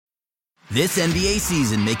This NBA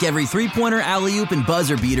season, make every three-pointer, alley-oop, and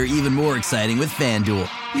buzzer beater even more exciting with FanDuel.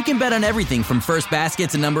 You can bet on everything from first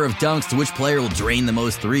basket to number of dunks to which player will drain the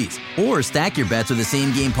most threes. Or stack your bets with a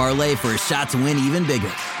same-game parlay for a shot to win even bigger.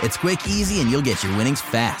 It's quick, easy, and you'll get your winnings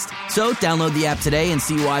fast. So download the app today and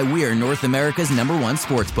see why we're North America's #1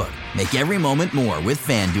 sportsbook. Make every moment more with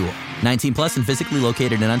FanDuel. 19 plus and physically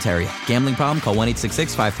located in Ontario. Gambling problem? Call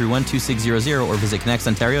 1-866-531-2600 or visit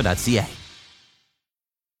connectsontario.ca.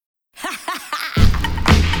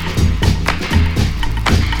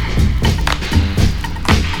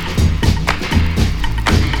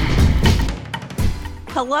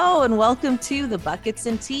 Hello and welcome to the Buckets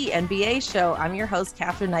and Tea NBA show. I'm your host,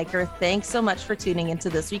 Catherine Niker. Thanks so much for tuning into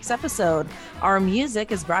this week's episode. Our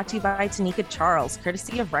music is brought to you by Tanika Charles,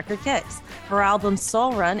 courtesy of Record Kicks. Her albums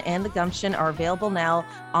Soul Run and The Gumption are available now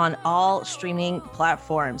on all streaming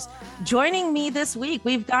platforms. Joining me this week,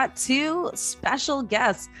 we've got two special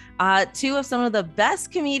guests, two of some of the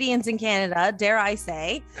best comedians in Canada, dare I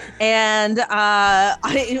say. And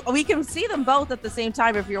we can see them both at the same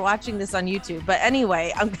time if you're watching this on YouTube. But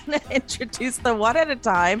anyway, I'm going to introduce them one at a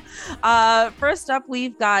time. First up,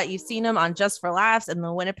 we've got, you've seen him on Just for Laughs and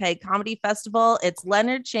the Winnipeg Comedy Festival. It's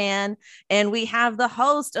Leonard Chan. And we have the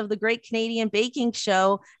host of the Great Canadian Baking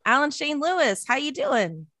Show, Alan Shane Lewis. How you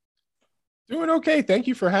doing? Doing okay. Thank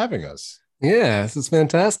you for having us. Yeah, this is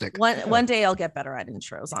fantastic. One day I'll get better at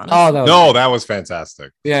intros, honestly. Oh, that was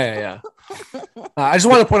fantastic. Yeah. I just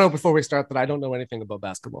want to point out before we start that I don't know anything about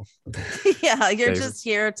basketball. Yeah, you're just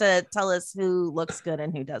here to tell us who looks good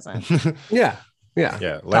and who doesn't. Yeah.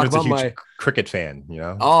 Leonard's a huge cricket fan, you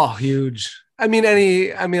know. Oh, huge. I'm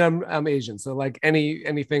Asian, so like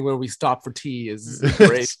anything where we stop for tea is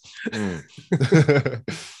great.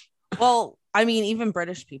 Well, I mean, even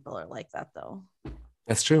British people are like that, though.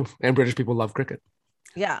 That's true. And British people love cricket.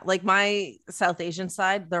 Yeah. Like my South Asian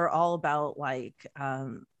side, they're all about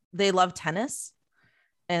they love tennis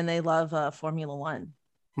and they love Formula One.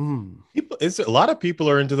 A lot of people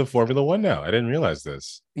are into the Formula One now. I didn't realize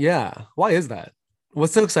this. Yeah. Why is that?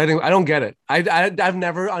 What's so exciting? I don't get it. I've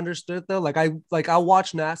never understood though. I'll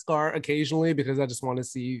watch NASCAR occasionally because I just want to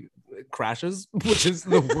see crashes, which is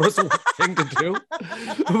the worst thing to do.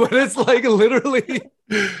 But it's like literally,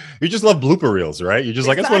 you just love blooper reels, right? You just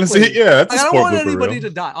exactly. I just want to see. Yeah, that's I don't want anybody to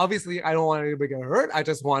die. Obviously, I don't want anybody to get hurt. I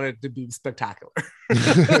just want it to be spectacular.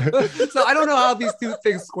 So I don't know how these two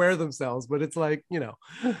things square themselves, but it's like,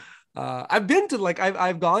 I've been to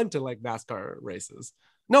I've gone to NASCAR races.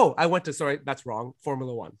 No, I went to, sorry, that's wrong.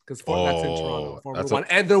 Formula One, because that's in Toronto. Formula One.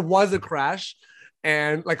 And there was a crash.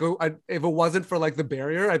 And if it wasn't for the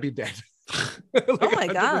barrier, I'd be dead. Oh my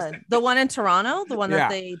 100%. God. The one in Toronto? The one that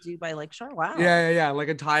they do by Lakeshore? Wow. Yeah. Like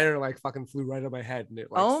a tire fucking flew right on my head. And it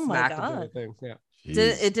smacked into the thing. Yeah.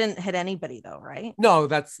 It didn't hit anybody though, right? No,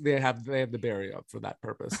 they have the barrier up for that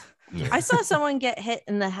purpose. I saw someone get hit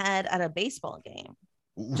in the head at a baseball game.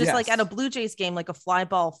 Just at a Blue Jays game, a fly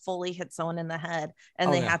ball fully hit someone in the head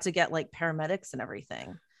and they had to get paramedics and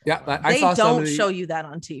everything. Yeah, I saw don't show you that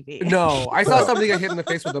on TV. No, I saw somebody get hit in the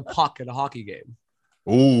face with a puck at a hockey game.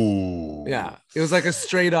 Ooh. Yeah, it was a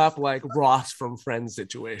straight up Ross from Friends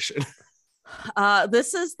situation.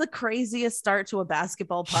 This is the craziest start to a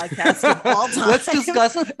basketball podcast of all time. Let's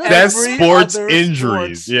discuss best sports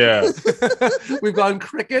injuries. Yeah. We've gone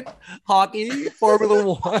cricket, hockey,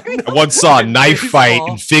 Formula One. I once saw a knife fight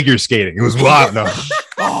and figure skating. It was wild. No.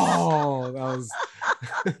 Oh, that was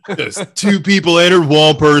just two people entered,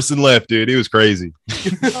 one person left, dude. It was crazy.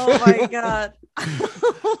 Oh my God.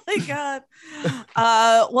 Oh my God.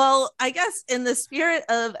 Well, I guess in the spirit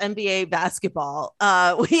of NBA basketball,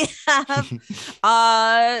 we have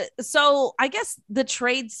so I guess the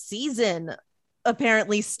trade season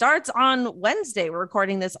apparently starts on Wednesday. We're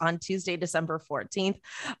recording this on Tuesday, December 14th.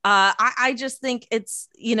 I just think it's,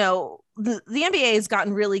 the NBA has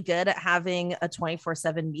gotten really good at having a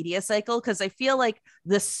 24/7 media cycle, because I feel like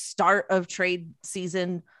the start of trade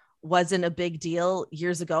season wasn't a big deal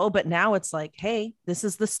years ago, but now it's hey, this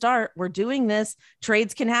is the start. We're doing this.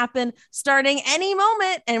 Trades can happen starting any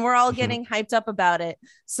moment, and we're all getting hyped up about it.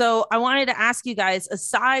 So I wanted to ask you guys,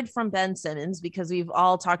 aside from Ben Simmons, because we've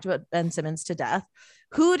all talked about Ben Simmons to death,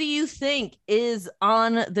 who do you think is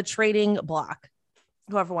on the trading block?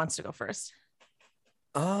 Whoever wants to go first.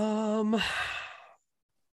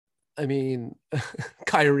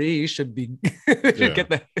 Kyrie should be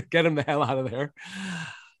get him the hell out of there.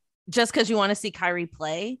 Just because you want to see Kyrie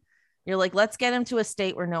play, you're let's get him to a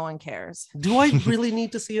state where no one cares. Do I really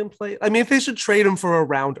need to see him play? I mean, if they should trade him for a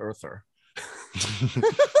round earther.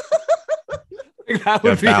 Like, that Yeah,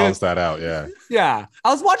 would be balance that out. Yeah. Yeah,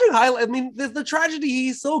 I was watching highlights. I mean, the tragedy,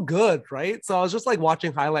 he's so good, right? So I was just like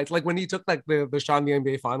watching highlights, like when he took like the shot in the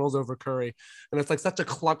NBA Finals over Curry, and it's like such a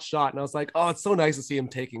clutch shot, and I was like, oh, it's so nice to see him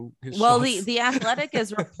taking his Well, shots. the Athletic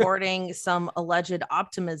is reporting some alleged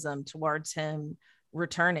optimism towards him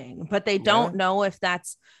returning, but they don't know if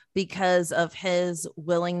that's because of his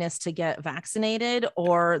willingness to get vaccinated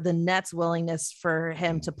or the Nets' willingness for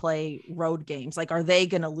him to play road games. Like, are they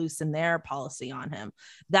going to loosen their policy on him?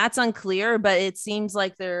 That's unclear, but it seems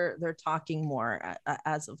like they're talking more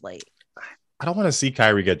as of late. I don't want to see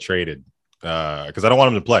Kyrie get traded because I don't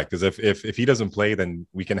want him to play. Because if he doesn't play, then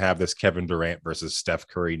we can have this Kevin Durant versus Steph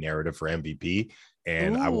Curry narrative for MVP.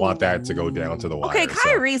 And I want that to go down to the wire. Okay,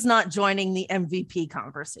 Kyrie's not joining the MVP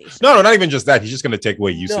conversation. No, not even just that. He's just going to take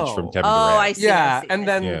away usage from Kevin Durant. I see. Yeah, I see. and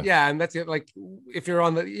then and that's it. Like, if you're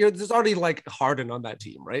on there's already like Harden on that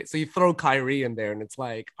team, right? So you throw Kyrie in there, and it's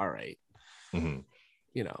like, all right,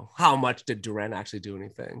 you know, how much did Durant actually do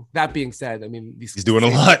anything? That being said, I mean, he's doing a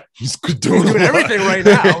lot. He's doing everything right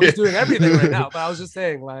now. He's doing everything right now. But I was just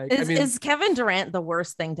saying, like, is Kevin Durant the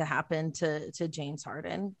worst thing to happen to James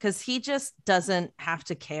Harden? Because he just doesn't have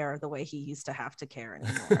to care the way he used to have to care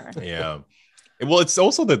anymore. Yeah. Well, it's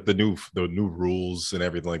also the new rules and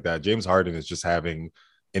everything like that. James Harden is just having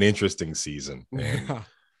an interesting season and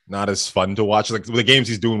not as fun to watch. Like, the games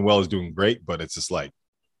he's doing well is doing great, but it's just like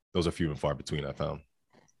those are few and far between, I found.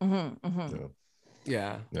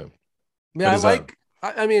 Yeah. I like.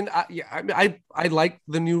 I like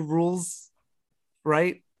the new rules,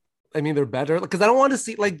 right? I mean, they're better because I don't want to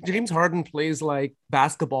see like James Harden plays like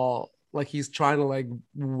basketball, like he's trying to like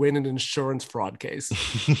win an insurance fraud case.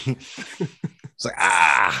 It's like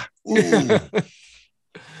ooh.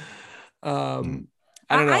 I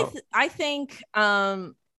don't know. I think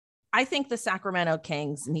the Sacramento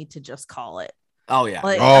Kings need to just call it. Oh yeah.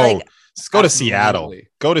 Let's go to Seattle.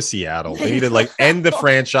 Go to Seattle. They need to like end the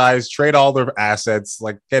franchise, trade all their assets,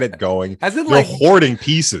 like get it going. They're hoarding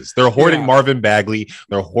pieces. They're hoarding Marvin Bagley.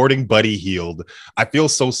 They're hoarding Buddy Hield. I feel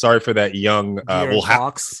so sorry for that young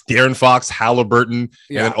De'Aaron Fox, Halliburton,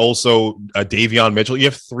 and then also Davion Mitchell. You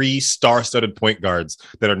have 3 star-studded point guards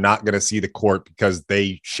that are not going to see the court because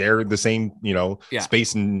they share the same,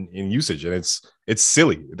 space and usage, and it's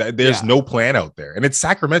silly. There's no plan out there, and it's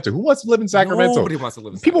Sacramento. Who wants to live in Sacramento? Nobody wants to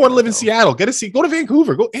live in Sacramento. People want to live in Seattle. Get a seat. Go to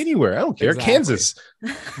Vancouver. Go anywhere. I don't care. Exactly. Kansas.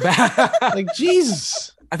 Like,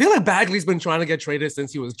 Jesus. I feel like Bagley's been trying to get traded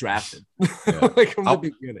since he was drafted. Like from the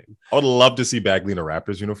beginning. I would love to see Bagley in a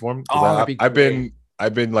Raptors uniform.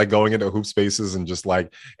 I've been like going into hoop spaces and just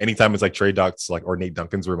like anytime it's like Trey Ducks like or Nate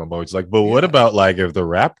Duncan's room, I'm always like, but what about like if the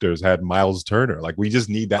Raptors had Miles Turner? Like, we just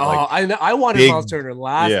need that. I wanted Miles Turner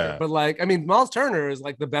last year, but like, I mean, Miles Turner is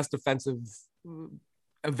like the best defensive.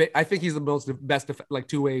 I think he's the best like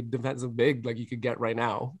two-way defensive big like you could get right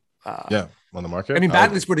now. On the market. I mean,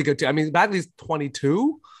 Bagley's pretty good too. I mean, Bagley's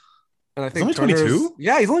 22, and I think he's only 22.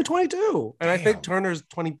 Yeah, he's only 22, and I think Turner's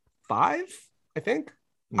 25. I think.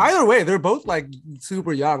 Either way, they're both like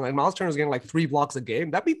super young, and Miles Turner's getting like 3 blocks a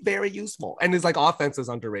game. That'd be very useful, and his like offense is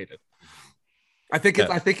underrated. I think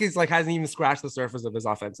he's like hasn't even scratched the surface of his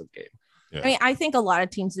offensive game. I mean, I think a lot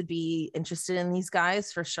of teams would be interested in these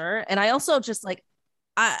guys for sure, and I also just like.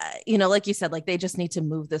 Like you said, like they just need to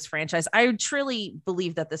move this franchise. I truly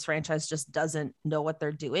believe that this franchise just doesn't know what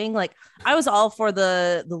they're doing. Like, I was all for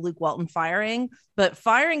the Luke Walton firing, but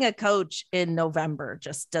firing a coach in November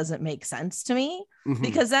just doesn't make sense to me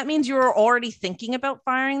because that means you were already thinking about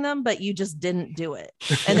firing them, but you just didn't do it.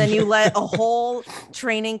 And then you let a whole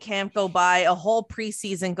training camp go by, a whole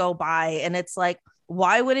preseason go by. And it's like,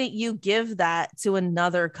 why wouldn't you give that to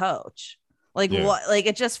another coach? What? Like,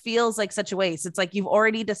 it just feels like such a waste. It's like you've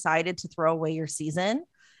already decided to throw away your season.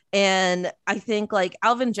 And I think like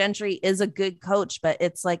Alvin Gentry is a good coach, but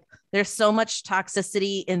it's like there's so much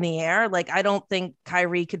toxicity in the air. Like, I don't think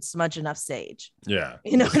Kyrie could smudge enough sage. Yeah.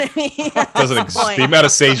 You know what I mean? Doesn't exist. The amount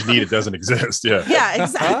of sage needed doesn't exist. Yeah. Yeah,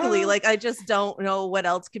 exactly. Like, I just don't know what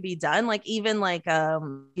else could be done. Like, even like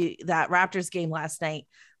that Raptors game last night.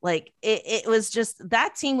 Like it was just,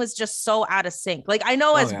 that team was just so out of sync. Like, I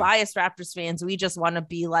know as biased Raptors fans, we just want to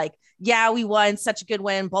be like, yeah, we won, such a good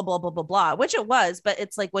win, blah, blah, blah, blah, blah, which it was. But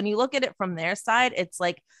it's like, when you look at it from their side, it's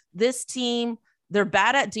like this team, they're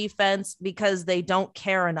bad at defense because they don't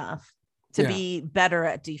care enough to be better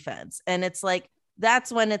at defense. And it's like,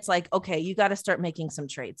 that's when it's like, okay, you got to start making some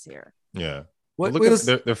trades here. Yeah. Look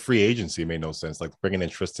at the free agency made no sense. Like bringing in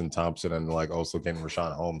Tristan Thompson and like also getting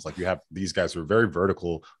Rashawn Holmes. Like, you have these guys who are very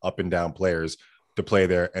vertical up and down players to play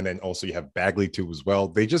there. And then also you have Bagley too as well.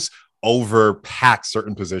 They just overpack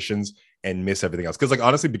certain positions and miss everything else. Because like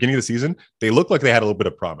honestly, beginning of the season, they looked like they had a little bit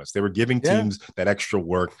of promise. They were giving teams that extra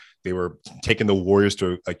work. They were taking the Warriors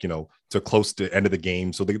to like, to close to end of the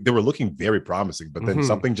game. So they were looking very promising, but then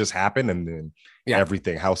something just happened, and then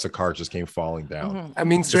everything, house of cards just came falling down. I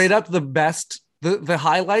mean, straight up the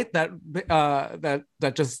highlight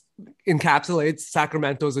that just encapsulates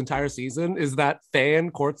Sacramento's entire season is that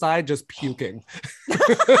fan courtside just puking.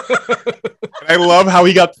 I love how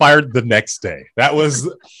he got fired the next day. That was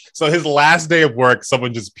so his last day of work,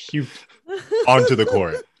 someone just puked onto the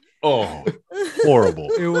court. Oh, horrible.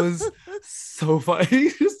 It was so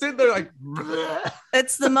funny. Just sitting there like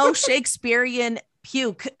it's the most Shakespearean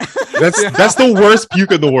puke. That's the worst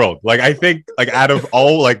puke in the world. Like I think like out of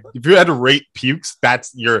all, like if you had to rate pukes,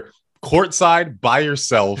 that's your courtside by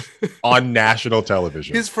yourself on national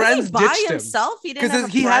television. His friends by ditched himself. him He didn't have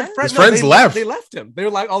he had friends. His friends left. They left him. They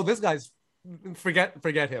were like, "Oh, this guy's forget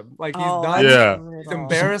him. Like he's done. Yeah, it's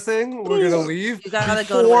embarrassing. We're gonna leave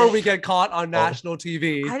before we get caught on national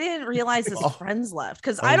TV." I didn't realize his friends left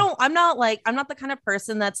because I'm not the kind of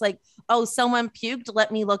person that's like, oh, someone puked,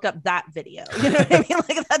 let me look up that video. You know what I mean?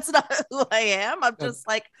 Like that's not who I am. I'm just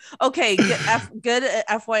like, okay, good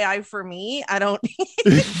FYI for me. I don't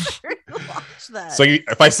need to watch that. So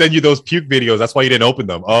if I send you those puke videos, that's why you didn't open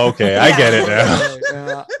them. Oh, okay, I get it now.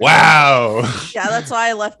 Yeah. Wow. Yeah, that's why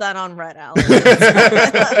I left that on red, Alex.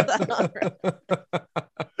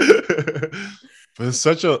 But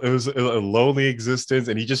it was a lonely existence,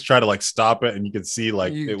 and he just tried to like stop it, and you could see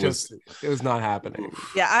like it was not happening.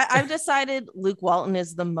 Yeah, I've decided Luke Walton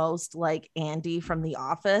is the most like Andy from The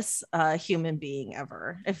Office human being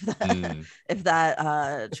ever. If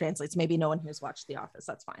that translates, maybe no one who's watched The Office,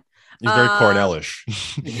 that's fine. He's very Cornelish.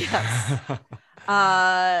 Yes.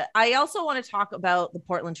 I also want to talk about the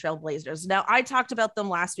Portland Trail Blazers. Now, I talked about them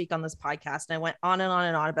last week on this podcast, and I went on and on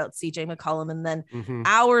and on about CJ McCollum. And then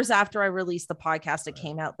hours after I released the podcast, it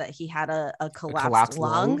came out that he had a collapsed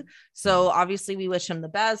lung. So obviously we wish him the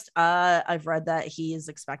best. I've read that he is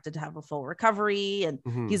expected to have a full recovery, and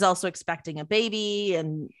he's also expecting a baby.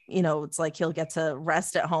 And, it's like he'll get to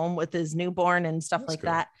rest at home with his newborn and stuff like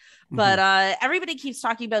that. But everybody keeps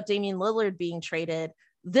talking about Damian Lillard being traded.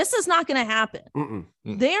 This is not going to happen.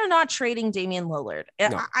 They are not trading Damian Lillard.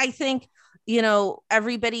 No. I think,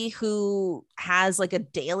 everybody who has like a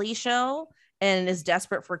daily show and is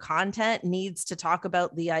desperate for content needs to talk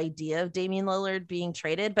about the idea of Damian Lillard being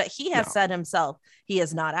traded. But he has said himself, he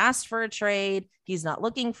has not asked for a trade. He's not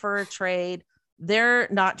looking for a trade. They're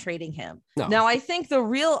not trading him. No. Now, I think the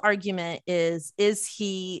real argument is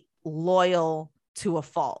he loyal to a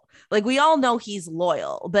fault? Like, we all know he's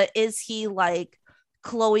loyal, but is he like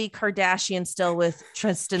Khloe Kardashian still with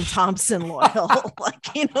Tristan Thompson loyal?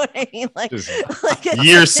 Like, you know what I mean? Like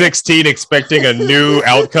year 16 expecting a new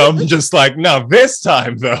outcome, just like, no, this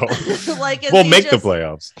time though, like we'll make the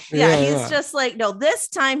playoffs. He's just like, no, this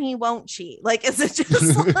time he won't cheat. Like, is it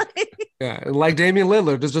just like like Damian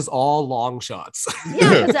Lillard is just all long shots.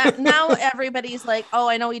 Now everybody's like, oh,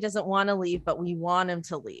 I know he doesn't want to leave, but we want him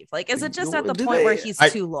to leave. Like, is it just at the point where he's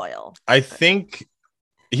too loyal? I think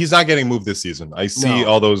he's not getting moved this season. I see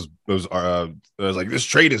all those like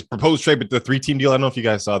this proposed trade, but the 3-team deal. I don't know if you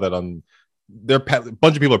guys saw that on a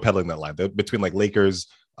bunch of people are peddling that line between like Lakers,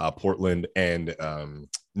 Portland, and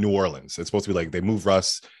New Orleans. It's supposed to be like they move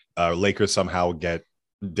Russ, Lakers somehow get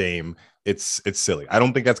Dame. It's silly. I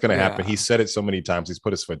don't think that's going to happen. He said it so many times. He's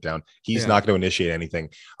put his foot down. He's not going to initiate anything.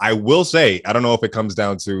 I will say, I don't know if it comes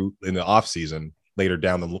down to in the off season later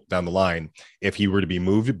down the line if he were to be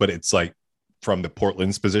moved, but it's like from the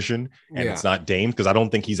Portland's position, and it's not Dame, because I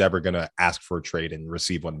don't think he's ever going to ask for a trade and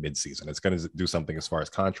receive one mid-season. It's going to do something as far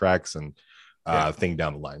as contracts and thing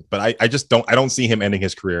down the line. But I don't see him ending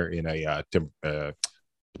his career in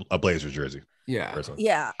a Blazers jersey. Yeah. Personally.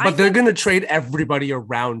 Yeah. But they're going to trade everybody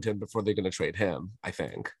around him before they're going to trade him, I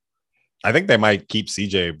think. I think they might keep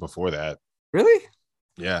CJ before that. Really?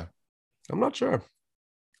 Yeah. I'm not sure.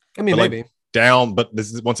 I mean, maybe. But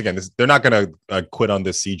this is, once again, they're not going to quit on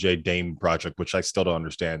this CJ Dame project, which I still don't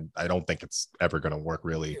understand. I don't think it's ever going to work,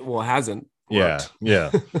 really. Well, it hasn't worked.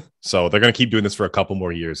 Yeah. So they're going to keep doing this for a couple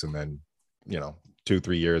more years, and then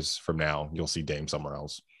 2-3 years from now you'll see Dame somewhere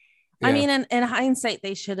else. I mean, in hindsight,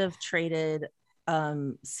 they should have traded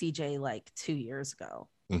CJ like 2 years ago,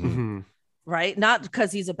 right? Not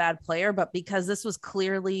because he's a bad player, but because this was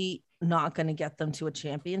clearly not going to get them to a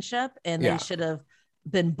championship, and they should have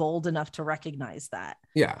been bold enough to recognize that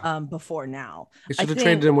before now. They should have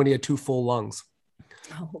traded him when he had 2 full lungs.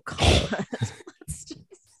 Oh god.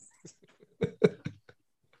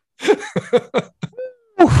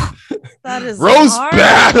 That is Rose hard.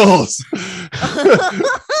 battles.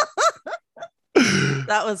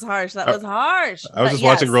 That was harsh. That was harsh. I was just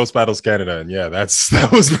watching Roast Battles Canada, and yeah, that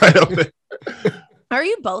was right up there. Are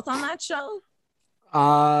you both on that show?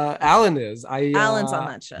 Alan is. Alan's on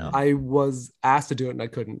that show. I was asked to do it and I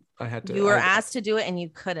couldn't. I had to. You were asked to do it and you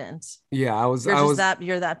couldn't. Yeah, I was.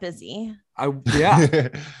 You're that busy. I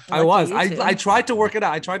was. I tried to work it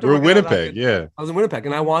out. We're in Winnipeg. Yeah, I was in Winnipeg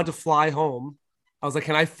and I wanted to fly home. I was like,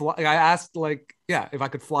 can I fly? I asked like, if I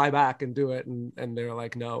could fly back and do it, and they were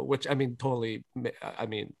like, no. Which I mean, totally. I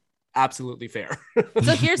mean, absolutely fair.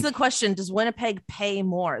 So here's the question: does Winnipeg pay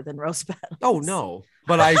more than Roast Battles? Oh no,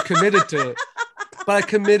 but I committed to. But I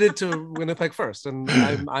committed to Winnipeg first, and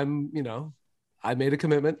I made a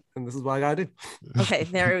commitment, and this is what I gotta do. Okay,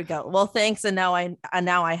 there we go. Well, thanks, and now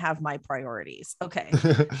I have my priorities. Okay,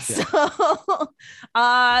 so the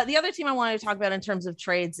other team I wanted to talk about in terms of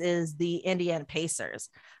trades is the Indiana Pacers,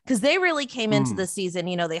 because they really came into the season.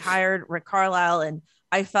 They hired Rick Carlisle, and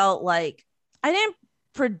I felt like I didn't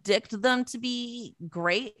predict them to be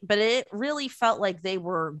great, but it really felt like they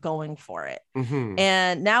were going for it.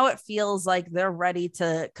 And now it feels like they're ready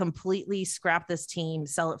to completely scrap this team,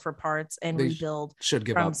 sell it for parts, and rebuild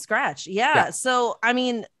from scratch. Yeah. So I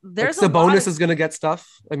mean, there's like Sabonis is going to get stuff.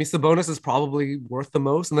 I mean, Sabonis is probably worth the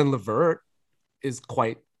most, and then LeVert is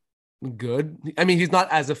quite good. I mean, he's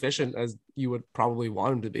not as efficient as you would probably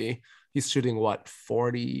want him to be. He's shooting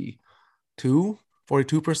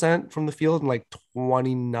 42% from the field and like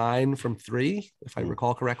 29 from three, if I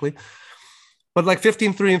recall correctly. But like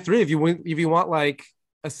 15, 3 and 3, if you want like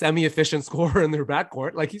a semi-efficient scorer in their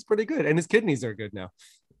backcourt, like he's pretty good, and his kidneys are good now.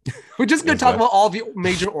 We're just going to talk about all the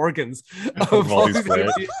major organs of all these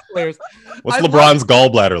players. What's LeBron's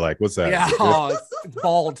gallbladder like? What's that? Yeah, it's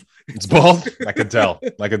bald. It's bald. I can tell.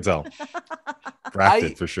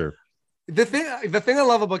 Drafted for sure. The thing I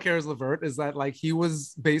love about Caris LeVert is that like he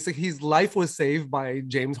was his life was saved by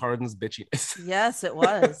James Harden's bitchiness. Yes, it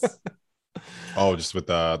was. Just with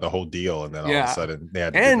the whole deal, and then all of a sudden they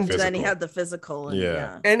had to and then he had the physical.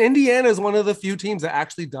 And, and Indiana is one of the few teams that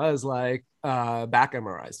actually does like back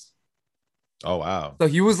MRIs. Oh wow! So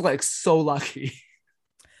he was like so lucky.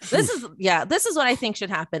 This is what I think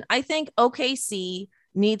should happen. I think OKC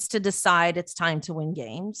needs to decide it's time to win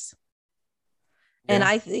games. And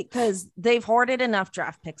I think because they've hoarded enough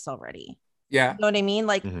draft picks already. Yeah. You know what I mean?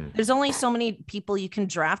 Like there's only so many people you can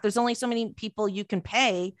draft. There's only so many people you can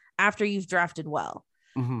pay after you've drafted well.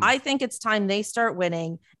 I think it's time they start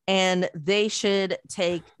winning, and they should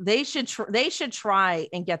try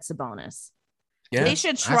and get Sabonis. Yeah. They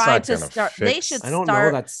should try to start. They should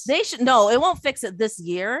start. They should. No, it won't fix it this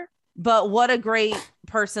year, but what a great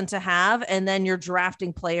person to have. And then you're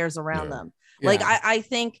drafting players around them. Like I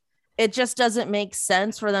think it just doesn't make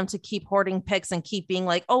sense for them to keep hoarding picks and keep being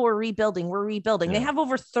like, oh, we're rebuilding. They have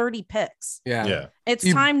over 30 picks.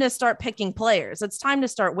 It's time to start picking players. It's time to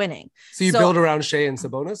start winning. So you build around Shea and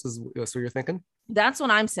Sabonis is what you're thinking? That's what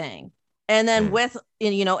I'm saying. And then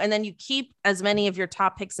and then you keep as many of your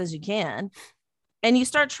top picks as you can, and you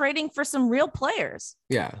start trading for some real players.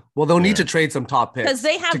 Yeah. Well, they'll need to trade some top picks because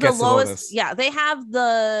they have the lowest. Sabonis. Yeah. They have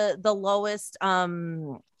the lowest,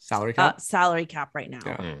 salary cap right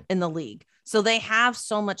now in the league. So they have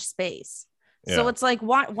so much space. So it's like,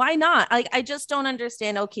 why not? I just don't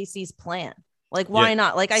understand OKC's plan. Like, why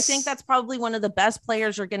not? Like, I think that's probably one of the best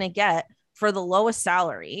players you're going to get for the lowest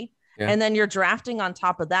salary. And then you're drafting on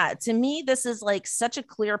top of that. To me, this is like such a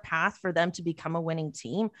clear path for them to become a winning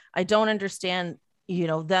team. I don't understand,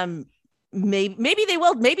 them. Maybe they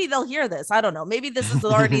will. Maybe they'll hear this. I don't know. Maybe this is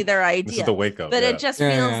already their idea. This is the wake up. But it just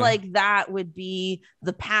feels like that would be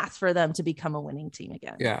the path for them to become a winning team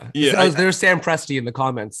again. There's Sam Presti in the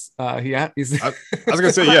comments. I was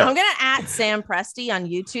gonna say I'm gonna @ Sam Presti on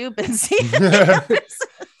YouTube and see.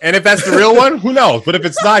 And if that's the real one, who knows? But if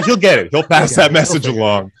it's not, he'll get it. He'll pass that message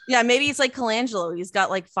along. Yeah, maybe it's like Colangelo. He's got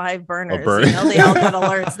like 5 burners. They all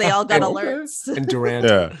got alerts. And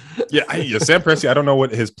Durant. Yeah. Sam Presti, I don't know what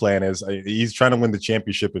his plan is. He's trying to win the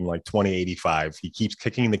championship in like 2085. He keeps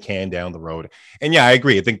kicking the can down the road. And yeah, I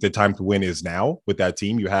agree. I think the time to win is now with that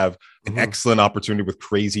team. You have an excellent opportunity with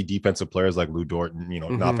crazy defensive players like Lou Dort and,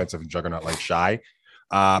 an offensive juggernaut like Shai.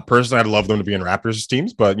 Personally, I'd love them to be in Raptors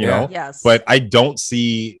teams, but but I don't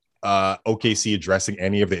see OKC addressing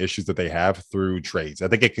any of the issues that they have through trades. I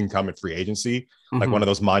think it can come in free agency, like one of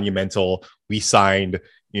those monumental. We signed,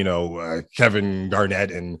 Kevin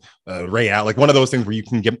Garnett and Ray Allen, like one of those things where you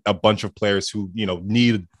can get a bunch of players who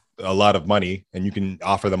need a lot of money, and you can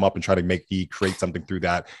offer them up and try to create something through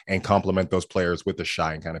that and complement those players with the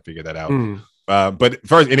Shai and kind of figure that out. But as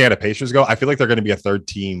far as Indiana Pacers go, I feel like they're going to be a third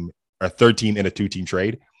team in a 2-team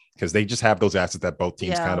trade. because they just have those assets that both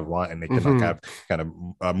teams kind of want, and they can have kind of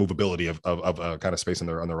movability of kind of space on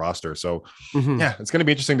their roster. So yeah, it's going to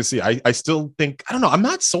be interesting to see. I still think, I don't know, I'm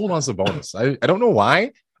not sold on Sabonis. I don't know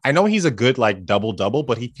why. I know he's a good like double,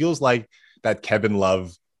 but he feels like that Kevin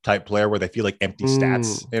Love type player where they feel like empty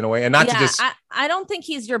stats in a way, and not to just. I don't think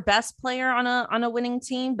he's your best player on a winning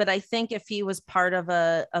team, but I think if he was part of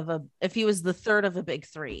if he was the third of a big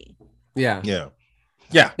three. Yeah.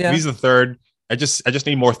 He's the third. I just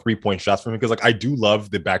need more 3-point shots from him, because like I do love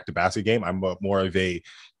the back to basket game. I'm more of a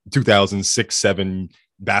 2006-7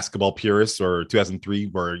 basketball purist, or 2003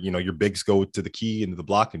 where your bigs go to the key into the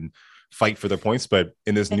block and fight for their points. But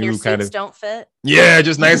in this new kind of don't fit. Yeah,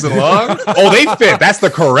 just nice and long. Oh, they fit. That's the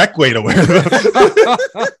correct way to wear them.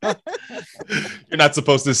 You're not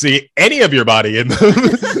supposed to see any of your body in them.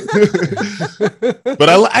 But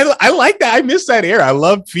I like that. I miss that era. I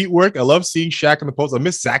love feet work. I love seeing Shaq in the post. I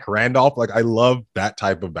miss Zach Randolph. Like, I love that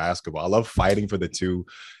type of basketball. I love fighting for the two.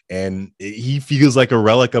 And he feels like a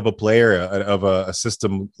relic of a player, of a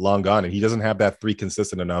system long gone. And he doesn't have that three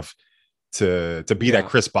consistent enough to be that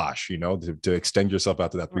Chris Bosh, to extend yourself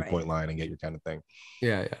out to that 3-point line and get your kind of thing.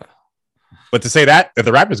 Yeah. But to say that, if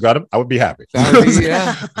the Raptors got him, I would be happy.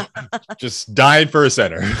 Just dying for a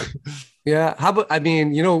center. Yeah. How about,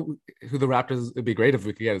 who the Raptors would be great if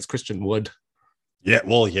we could get is Christian Wood. Yeah.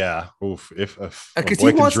 Well, yeah. Oof. If because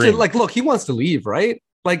he wants to look, he wants to leave, right?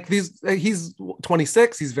 Like he's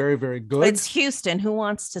 26. He's very, very good. It's Houston. Who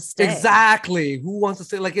wants to stay? Exactly. Who wants to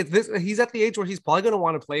stay? Like he's at the age where he's probably going to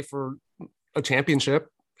want to play for a championship.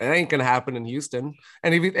 It ain't going to happen in Houston.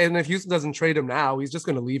 And if Houston doesn't trade him now, he's just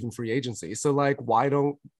going to leave in free agency. So like, why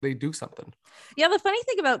don't they do something? Yeah. The funny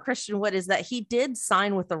thing about Christian Wood is that he did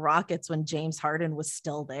sign with the Rockets when James Harden was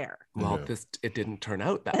still there. Well, it didn't turn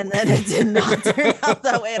out that way. And then it did not turn out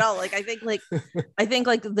that way at all. Like, I think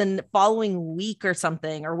the following week or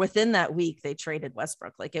something, or within that week, they traded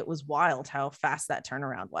Westbrook. Like, it was wild how fast that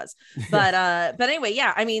turnaround was. But anyway,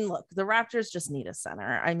 yeah. I mean, look, the Raptors just need a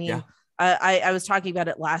center. I mean, I was talking about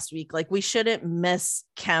it last week. Like, we shouldn't miss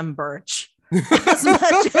Khem Birch as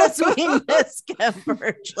much as we miss Khem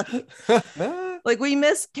Birch. Like we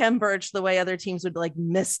miss Khem Birch the way other teams would like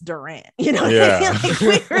miss Durant. You know what I mean? Like,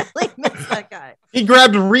 we really miss that guy. He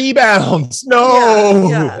grabbed rebounds. No.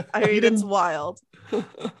 Yeah. I mean, it's wild.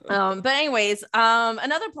 But anyways,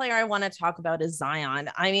 another player I want to talk about is Zion.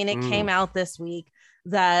 I mean, it came out this week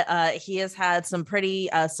that he has had some pretty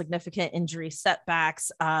significant injury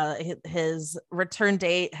setbacks. His return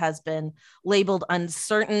date has been labeled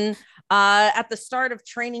uncertain. At the start of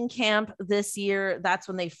training camp this year, that's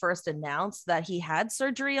when they first announced that he had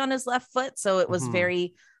surgery on his left foot. So it was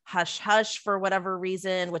very hush hush for whatever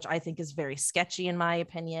reason, which I think is very sketchy in my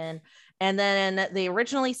opinion. And then they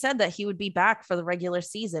originally said that he would be back for the regular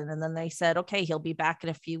season. And then they said, okay, he'll be back in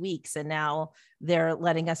a few weeks. And now they're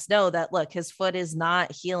letting us know that, look, his foot is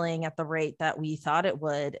not healing at the rate that we thought it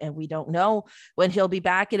would. And we don't know when he'll be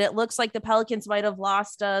back. And it looks like the Pelicans might have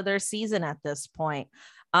lost their season at this point.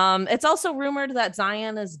 It's also rumored that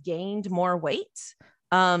Zion has gained more weight.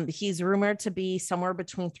 He's rumored to be somewhere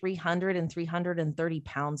between 300 and 330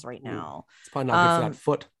 pounds right now. It's probably not good for that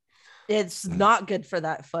foot. It's not good for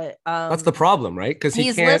that foot. That's the problem, right? Because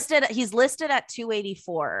he's listed at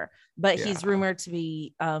 284, but he's rumored to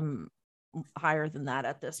be higher than that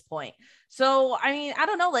at this point. So I mean, I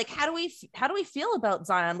don't know, like how do we feel about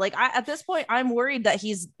Zion? Like at this point, I'm worried that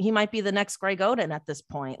he might be the next Greg Oden at this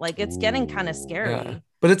point. Like it's getting kind of scary. Yeah.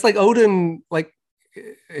 But it's like Oden, like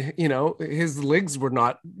his legs were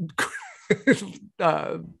not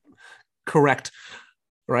correct.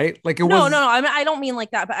 Right? Like it was. No. I mean, I don't mean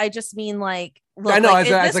like that, but I just mean like, look, I know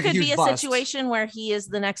this could be a situation where he is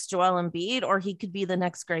the next Joel Embiid, or he could be the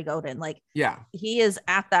next Greg Oden. Like, he is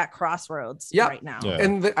at that crossroads right now. Yeah.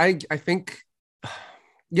 And I think,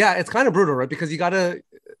 it's kind of brutal, right? Because you gotta,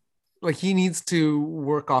 like, he needs to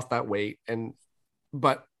work off that weight,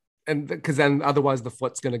 because then otherwise the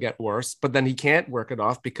foot's gonna get worse. But then he can't work it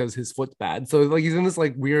off because his foot's bad. So like he's in this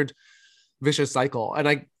like weird vicious cycle,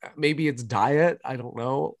 and maybe it's diet, I don't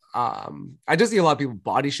know. I just see a lot of people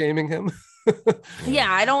body shaming him.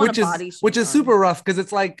 I don't want to body shame which is super rough, because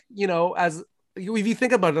it's like, as if you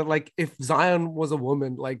think about it, like if Zion was a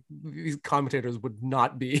woman, like these commentators would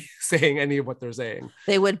not be saying any of what they're saying.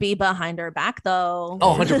 They would be behind her back though.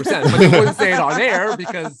 100%, but they wouldn't say it on air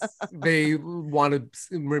because they want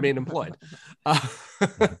to remain employed.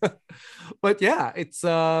 But yeah,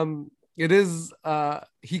 it is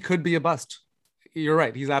he could be a bust. You're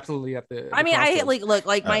right. He's absolutely at the I mean, I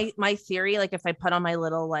my theory, like if I put on my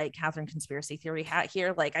little like Catherine conspiracy theory hat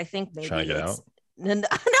here, like I think maybe it's no.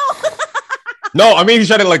 No, I mean he's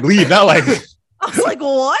trying to like leave, not like I was like,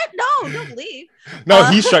 what? No, don't leave. No,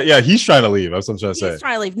 he's trying to leave. That's what I'm trying to say. He's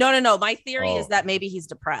trying to leave. No. My theory is that maybe he's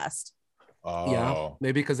depressed. Oh. Yeah,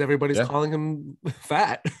 maybe because everybody's calling him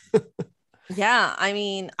fat. Yeah, I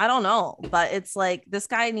mean, I don't know, but it's like this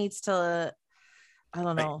guy needs to. I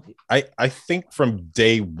don't know. I think from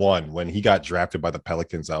day one when he got drafted by the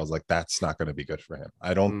Pelicans, I was like, that's not going to be good for him.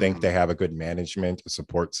 I don't think they have a good management, a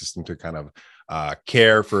support system to kind of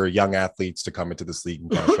care for young athletes to come into this league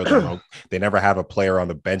and kind of show them hope. They never have a player on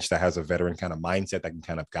the bench that has a veteran kind of mindset that can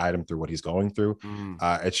kind of guide him through what he's going through.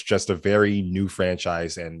 It's just a very new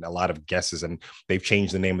franchise and a lot of guesses. And they've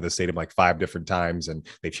changed the name of the stadium like 5 different times, and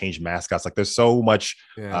they've changed mascots. Like there's so much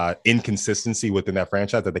inconsistency within that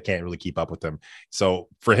franchise that they can't really keep up with them. So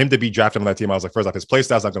for him to be drafted on that team, I was like, first off, his play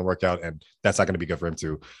style's not going to work out, and that's not going to be good for him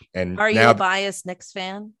too. And are you a biased Knicks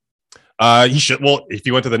fan? He should. Well, if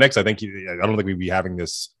he went to the Knicks, I don't think we'd be having the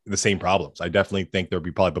same problems. I definitely think there'd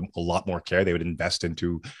be probably a lot more care. They would invest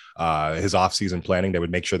into his offseason planning. They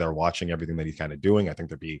would make sure they're watching everything that he's kind of doing. I think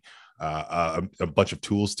there'd be a bunch of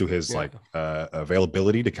tools to his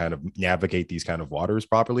availability to kind of navigate these kind of waters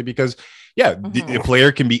properly, because the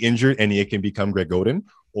player can be injured and it can become Greg Oden,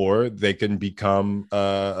 or they can become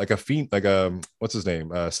like a fiend, like what's his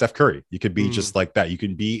name, Steph Curry. You could be just like that. You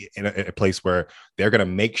can be in a place where they're going to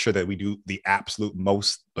make sure that we do the absolute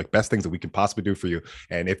most best things that we can possibly do for you.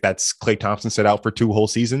 And if that's Klay Thompson sit out for 2 whole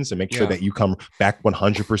seasons and make sure that you come back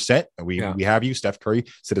 100%, and we have you, Steph Curry,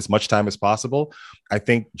 sit as much time as possible. I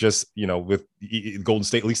think just, with Golden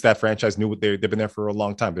State, at least that franchise knew what they've been there for a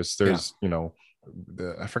long time. There's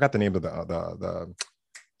I forgot the name of the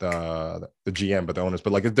GM, but the owners,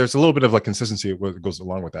 but there's a little bit of consistency that goes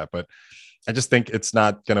along with that. But I just think it's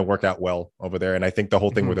not going to work out well over there. And I think the whole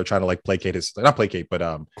thing where they're trying to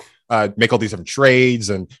make all these different trades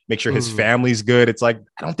and make sure his family's good. It's like,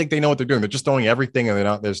 I don't think they know what they're doing. They're just throwing everything,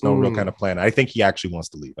 and there's no real kind of plan. I think he actually wants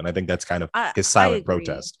to leave. And I think that's kind of his silent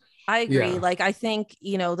protest. I agree. Yeah. I think,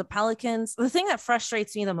 the Pelicans, the thing that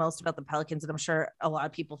frustrates me the most about the Pelicans, and I'm sure a lot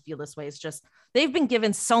of people feel this way, is just they've been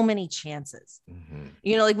given so many chances.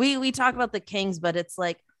 We talk about the Kings, but it's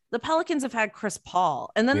like the Pelicans have had Chris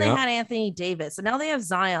Paul, and then they had Anthony Davis, and now they have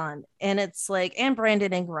Zion, and it's like, and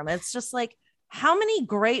Brandon Ingram. It's just like, how many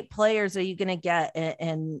great players are you going to get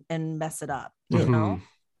and mess it up? You know?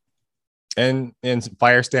 And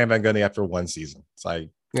fire Stan Van Gundy after 1 season. It's like,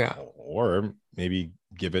 or maybe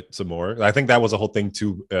give it some more. I think that was a whole thing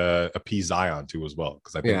to appease Zion too as well,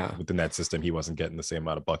 because I think within that system he wasn't getting the same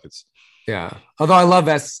amount of buckets. Yeah, although I love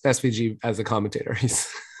SVG as a commentator. He's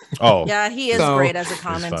he is great as a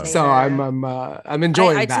commentator. So I'm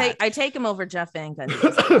enjoying that. I take him over Jeff Van Gundy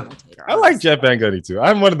as a commentator. I like Jeff Van Gundy too.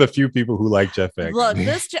 I'm one of the few people who like Jeff Van Gundy.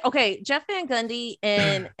 Look, Jeff Van Gundy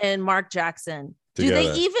and Mark Jackson. Together.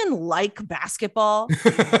 Do they even like basketball?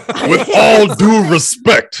 With all due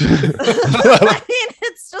respect. I mean,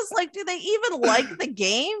 it's just like, do they even like the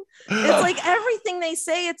game? It's like everything they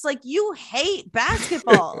say, it's like, you hate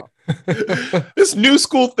basketball. This new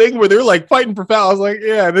school thing where they're fighting for fouls. Like,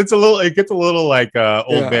 it gets a little like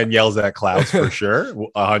old man yells at clouds for sure,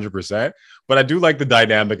 100%. But I do like the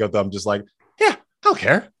dynamic of them just like, I don't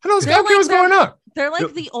care. I don't care what's going on. They're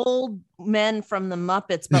like the old men from the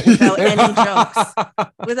Muppets, but without any jokes.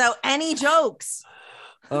 Without any jokes.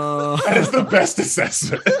 That is the best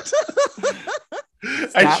assessment.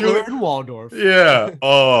 Statler and Waldorf. Yeah.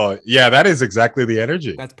 Oh, yeah. That is exactly the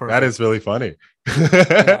energy. That's perfect. That is really funny.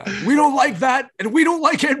 We don't like that, and we don't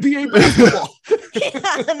like NBA basketball.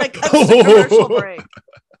 And it comes to commercial break.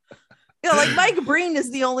 Mike Breen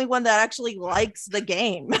is the only one that actually likes the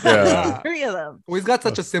game. Yeah. 3 of them. Well, he's got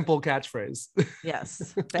such a simple catchphrase.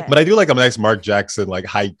 Yes. But I do like a nice Mark Jackson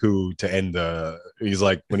haiku to end he's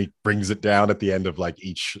like, when he brings it down at the end of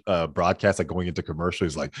each broadcast, going into commercial,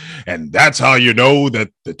 he's like, and that's how you know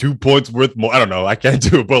that the 2 points worth more. I don't know, I can't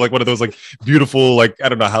do it, but one of those beautiful, I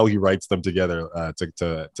don't know how he writes them together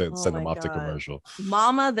to send them off to commercial.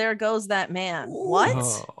 Mama, there goes that man. What?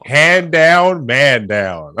 Oh. Hand down, man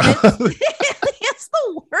down. It's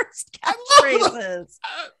the worst catchphrases.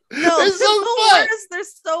 No, they're the worst. They're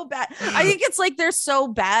so bad. I think it's they're so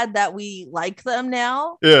bad that we like them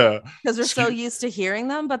now. Yeah. Because we're so used to hearing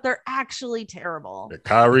them, but they're actually terrible.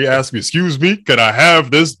 Kyrie asked me, "Excuse me, can I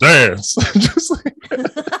have this dance?" Just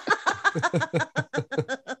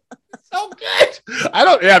so good.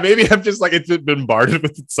 Maybe I'm just it's been bombarded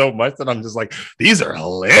with it so much that I'm just these are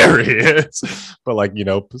hilarious. But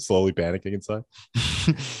slowly panicking inside.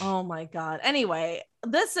 Oh my God. Anyway,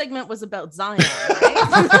 this segment was about Zion, right?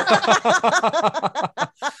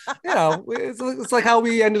 It's like how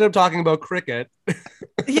we ended up talking about cricket.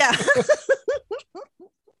 Yeah.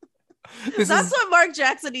 That's what Mark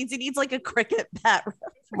Jackson needs. He needs like a cricket bat.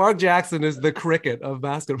 Mark Jackson is the cricket of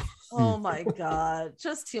basketball. Oh my God.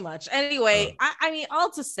 Just too much. Anyway, I mean, all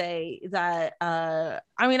to say that, I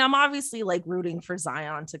mean, I'm obviously like rooting for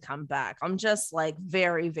Zion to come back. I'm just like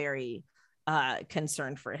very, very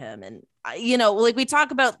concerned for him. And, you know, like we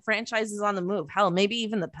talk about franchises on the move. Hell, maybe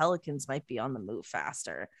even the Pelicans might be on the move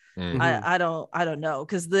faster. Mm-hmm. I don't know,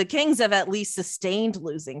 because the Kings have at least sustained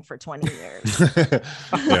losing for 20 years.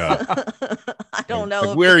 Yeah. I don't know.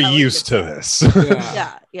 Like, we're used to this.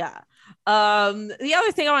 Yeah. The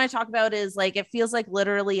other thing I want to talk about is like it feels like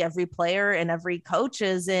literally every player and every coach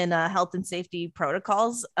is in health and safety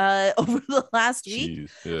protocols over the last week.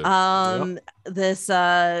 This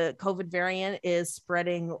COVID variant is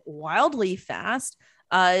spreading wildly fast.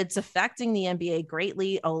 It's affecting the NBA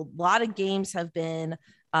greatly. A lot of games have been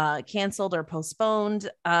canceled or postponed.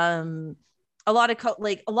 A lot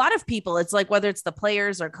of people, it's like whether it's the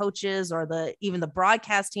players or coaches or even the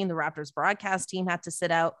broadcast team, the Raptors broadcast team had to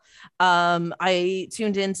sit out. I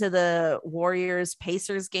tuned into the Warriors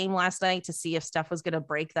Pacers game last night to see if Steph was going to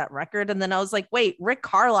break that record. And then I was like, wait, Rick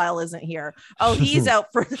Carlisle isn't here. Oh, he's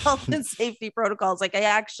out for health and safety protocols. Like I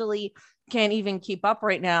actually can't even keep up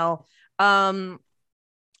right now. I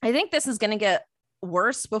think this is going to get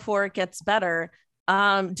worse before it gets better.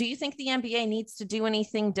 Do you think the NBA needs to do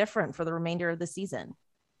anything different for the remainder of the season?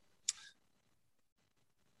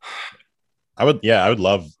 I would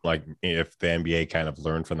love like if the NBA kind of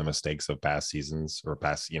learned from the mistakes of past seasons or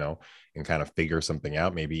past, and kind of figure something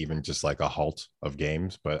out, maybe even just like a halt of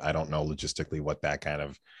games. But I don't know logistically what that kind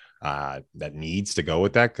of that needs to go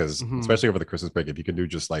with that. Because especially over the Christmas break, if you can do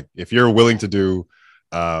just like, if you're willing to do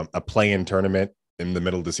a play-in tournament in the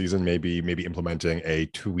middle of the season, maybe implementing a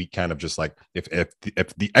 2-week kind of just like if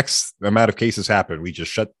the X amount of cases happen, we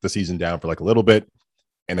just shut the season down for like a little bit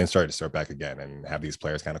and then start back again and have these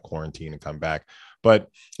players kind of quarantine and come back. But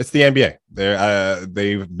it's the NBA.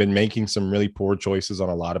 They've been making some really poor choices on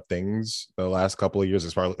a lot of things the last couple of years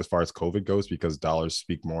as far as COVID goes, because dollars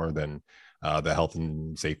speak more than the health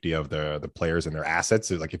and safety of the players and their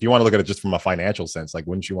assets. Like if you want to look at it just from a financial sense, like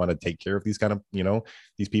wouldn't you want to take care of these kind of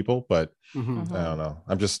these people? But I don't know.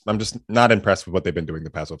 I'm just not impressed with what they've been doing the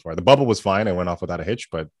past so far. The bubble was fine. I went off without a hitch,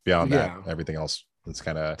 but beyond that, everything else is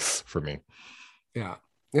kind of for me. Yeah,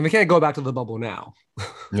 and they can't go back to the bubble now.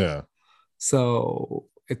 Yeah. So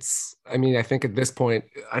it's. I mean, I think at this point,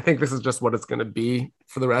 I think this is just what it's going to be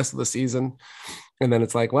for the rest of the season, and then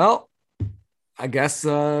it's like, well, I guess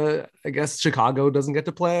Chicago doesn't get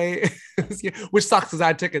to play, which sucks because I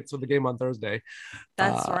had tickets for the game on Thursday.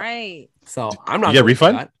 That's right. So I'm not. Did you get a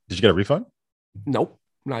refund? Did you get a refund? Nope,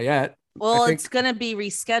 not yet. Well, it's going to be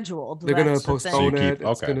rescheduled. They're going to postpone it.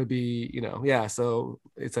 It's going to be, yeah. So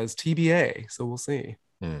it says TBA. So we'll see.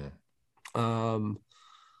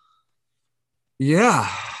 Yeah.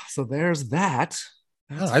 So there's that.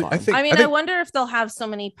 I wonder if they'll have so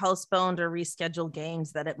many postponed or rescheduled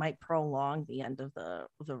games that it might prolong the end of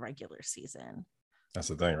the regular season. That's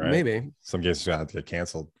the thing, right? Maybe some games are gonna have to get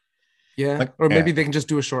canceled. Yeah, or maybe they can just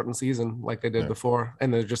do a shortened season like they did before,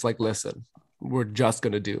 and they're just like, listen, we're just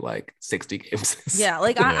gonna do like 60 games. Yeah,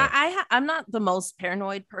 like I'm not the most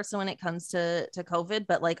paranoid person when it comes to COVID,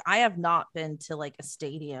 but like I have not been to like a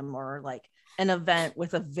stadium or like an event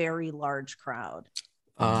with a very large crowd.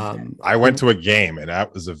 I went to a game and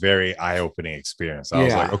that was a very eye-opening experience. I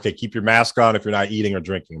was like, okay, keep your mask on if you're not eating or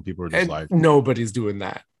drinking. People are just like, nobody's doing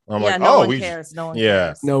that. I'm like, no one cares. No one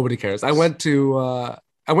cares. Nobody cares. I went to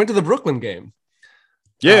the Brooklyn game.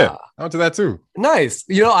 Yeah, I went to that too. Nice.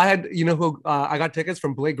 I had, I got tickets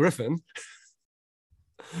from Blake Griffin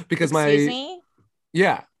because so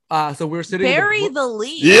we were sitting. Bury the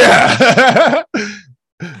lead. Yeah.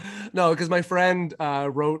 No, because my friend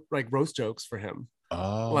wrote like roast jokes for him.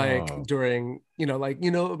 Oh. Like during,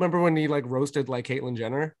 remember when he like roasted like Caitlyn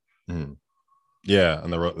Jenner? Mm. Yeah,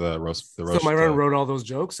 and the roast. So my friend wrote all those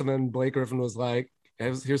jokes, and then Blake Griffin was like,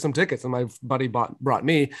 "Here's some tickets," and my buddy brought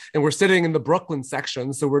me, and we're sitting in the Brooklyn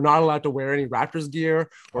section, so we're not allowed to wear any Raptors gear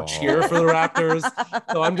or cheer for the Raptors.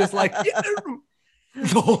 So I'm just like,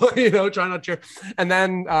 trying not to cheer. And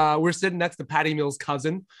then we're sitting next to Patty Mills'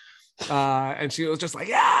 cousin. And she was just like,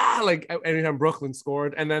 yeah, like anytime Brooklyn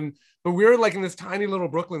scored. And then, but we were like in this tiny little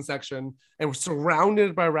Brooklyn section and we're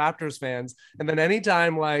surrounded by Raptors fans. And then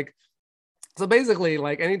anytime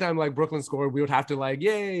anytime Brooklyn scored, we would have to like,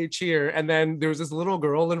 yay, cheer. And then there was this little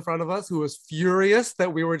girl in front of us who was furious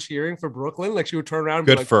that we were cheering for Brooklyn. Like she would turn around and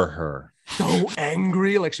good be like, for her. So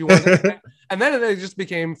angry. Like she wasn't. And then it just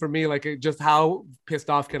became for me like just how pissed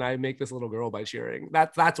off can I make this little girl by cheering?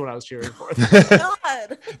 That's what I was cheering for.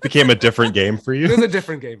 God. Became a different game for you. It was a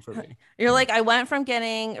different game for me. You're like, I went from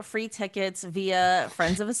getting free tickets via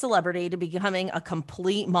Friends of a Celebrity to becoming a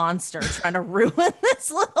complete monster trying to ruin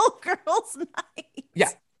this little girl's night. Yeah.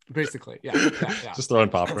 Basically, yeah. Just throwing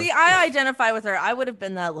popcorn. See, I identify with her. I would have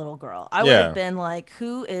been that little girl. I would have been like,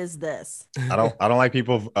 "Who is this?" I don't like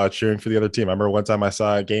people cheering for the other team. I remember one time I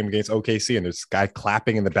saw a game against OKC, and there's this guy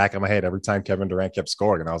clapping in the back of my head every time Kevin Durant kept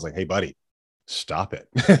scoring, and I was like, "Hey, buddy, stop it!"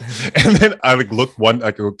 And then I looked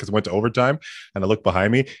because it went to overtime, and I looked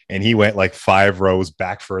behind me, and he went like 5 rows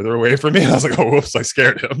back further away from me, and I was like, "Oh, whoops! I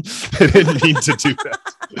scared him. I didn't mean to do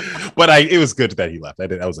that." But it was good that he left.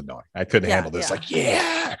 That was annoying. I couldn't handle this. Like,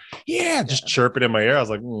 just chirping in my ear. I was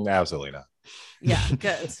like, absolutely not. Yeah,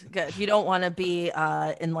 good. You don't want to be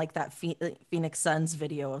in like that Phoenix Suns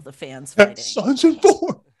video of the fans fighting. Suns in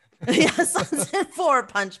 4. Yeah, Suns in 4.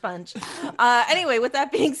 Punch. Anyway, with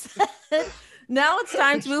that being said, now it's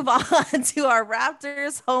time to move on to our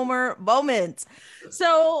Raptors Homer moment.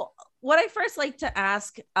 So what I first like to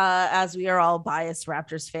ask, as we are all biased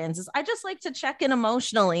Raptors fans, is I just like to check in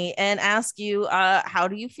emotionally and ask you, how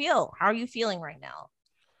do you feel? How are you feeling right now?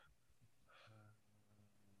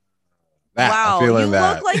 Wow, you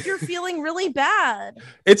look like you're feeling really bad.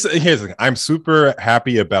 Here's the thing. I'm super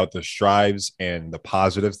happy about the strides and the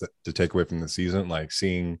positives to take away from the season, like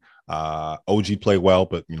seeing OG play well,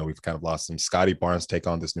 but we've kind of lost some. Scotty Barnes take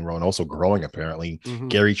on this new role and also growing apparently. Mm-hmm.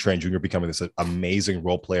 Gary Trent Jr. becoming this amazing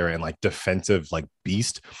role player and like defensive like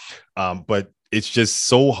beast. But it's just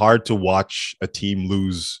so hard to watch a team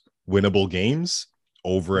lose winnable games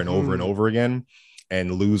over and over and over again,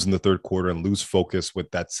 and lose in the third quarter and lose focus with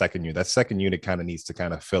that second unit. That second unit kind of needs to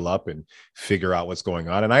kind of fill up and figure out what's going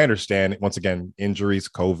on. And I understand, once again, injuries,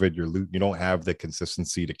 COVID, you don't have the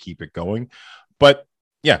consistency to keep it going. But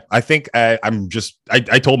yeah, I think I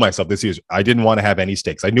told myself this year, I didn't want to have any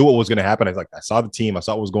stakes. I knew what was going to happen. I saw the team. I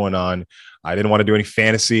saw what was going on. I didn't want to do any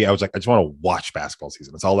fantasy. I was like, I just want to watch basketball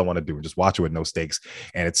season. That's all I want to do. And just watch it with no stakes.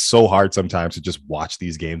 And it's so hard sometimes to just watch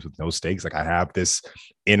these games with no stakes. Like I have this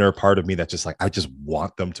inner part of me that just like, I just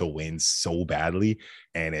want them to win so badly.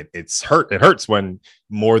 And it hurts when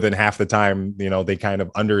more than half the time, they kind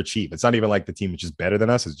of underachieve. It's not even like the team is just better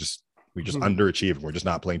than us. It's just, we just underachieve. We're just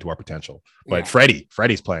not playing to our potential. But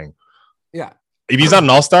Freddie's playing. Yeah. If he's not an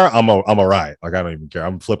all-star, I'm a riot. Like I don't even care.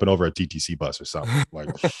 I'm flipping over a TTC bus or something.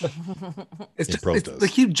 Like they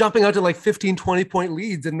keep jumping out to like 15, 20 point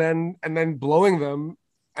leads and then blowing them.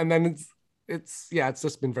 And then it's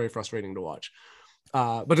just been very frustrating to watch.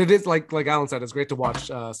 But it is like Alan said, it's great to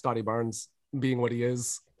watch Scotty Barnes being what he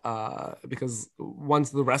is. Because once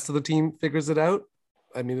the rest of the team figures it out,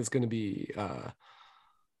 I mean, it's going to be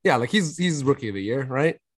he's rookie of the year,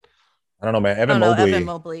 right? I don't know, man. Evan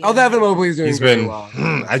Mobley. Oh, Evan Mobley's doing. He's been. Well.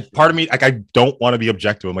 Part of me, like, I don't want to be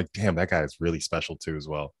objective. I'm like, damn, that guy is really special too, as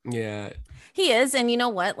well. Yeah, he is. And you know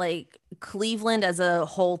what? Like Cleveland as a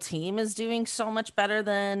whole team is doing so much better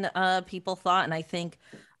than people thought. And I think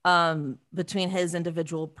between his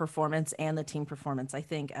individual performance and the team performance, I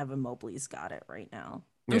think Evan Mobley's got it right now.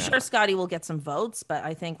 I'm sure Scotty will get some votes, but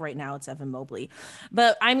I think right now it's Evan Mobley.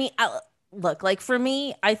 But I mean, look, like for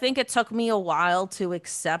me, I think it took me a while to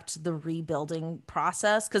accept the rebuilding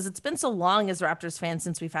process because it's been so long as Raptors fans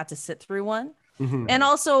since we've had to sit through one. Mm-hmm. And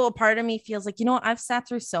also a part of me feels like, I've sat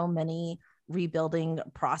through so many rebuilding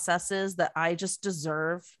processes that I just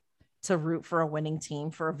deserve to root for a winning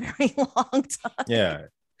team for a very long time. Yeah.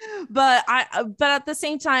 But at the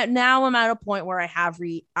same time, now I'm at a point where I have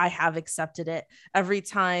accepted it. Every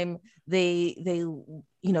time they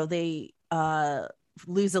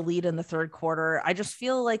lose a lead in the third quarter, I just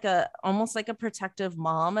feel like almost like a protective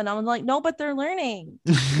mom, and I'm like, no, but they're learning.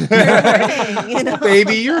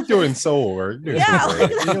 Baby, you're doing so well.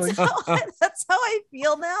 That's how I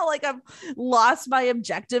feel now. Like I've lost my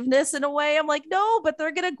objectiveness in a way. I'm like, no, but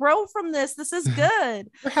they're gonna grow from this. This is good.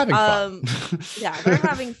 They're having fun. They're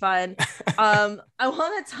having fun. I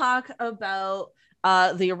want to talk about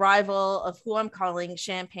the arrival of who I'm calling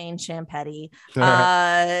Champagne Champetti.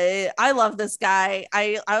 I love this guy.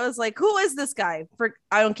 I was like, who is this guy?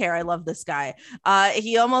 I don't care. I love this guy.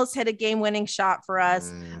 He almost hit a game-winning shot for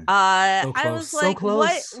us. I was like,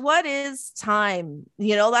 what is time?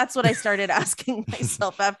 That's what I started asking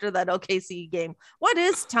myself after that OKC game. What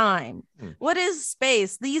is time? What is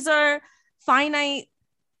space? These are finite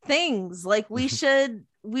things. Like we should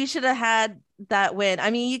have had that win.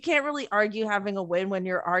 I mean, you can't really argue having a win when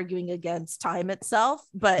you're arguing against time itself,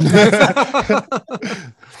 but like,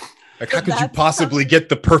 how could you possibly get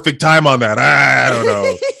the perfect time on that? I don't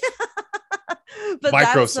know. but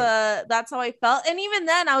that's how I felt. And even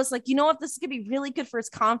then I was like, you know what, this is gonna be really good for his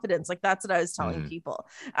confidence. Like that's what I was telling people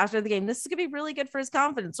after the game. This is gonna be really good for his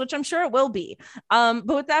confidence, which I'm sure it will be. But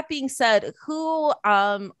with that being said, who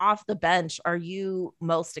off the bench are you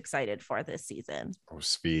most excited for this season? Oh,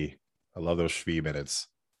 Svi. I love those Svi minutes.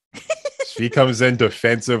 Svi comes in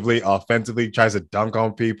defensively, offensively, tries to dunk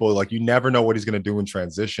on people. Like, you never know what he's going to do in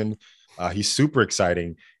transition. He's super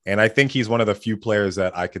exciting. And I think he's one of the few players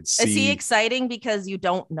that I could see. Is he exciting because you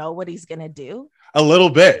don't know what he's going to do? A little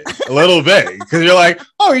bit. Because you're like,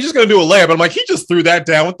 oh, he's just going to do a layup. I'm like, he just threw that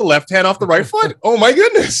down with the left hand off the right foot. Oh, my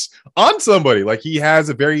goodness. On somebody. Like, he has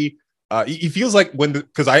a very, he feels like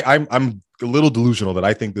because I'm a little delusional that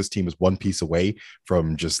I think this team is one piece away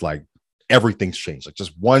from just like, everything's changed. Like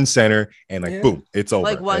just one center and like boom, it's over.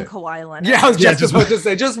 Like one Kawhi Leonard. Yeah, I was just about to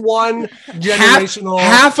say just one generational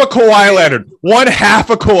half a Kawhi Leonard. One half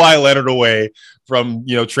a Kawhi Leonard away from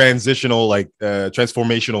transitional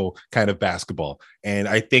transformational kind of basketball. And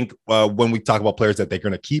I think when we talk about players that they're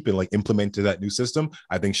going to keep and like implement to that new system,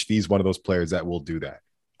 I think Svi's one of those players that will do that.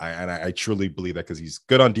 I truly believe that because he's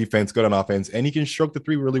good on defense, good on offense, and he can stroke the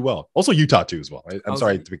three really well. Also Utah too as well. I'm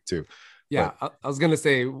sorry to pick two. Yeah, I was gonna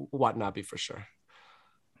say Watanabe for sure.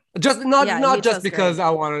 Just not just because great. I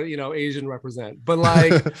want to Asian represent, but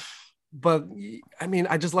like, but I mean,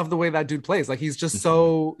 I just love the way that dude plays. Like he's just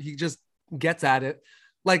he just gets at it.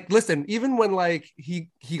 Like, listen, even when like he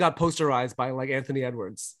got posterized by like Anthony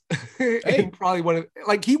Edwards, and probably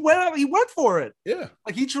he went for it. Yeah,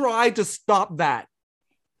 like he tried to stop that.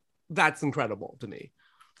 That's incredible to me.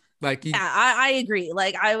 Like I agree.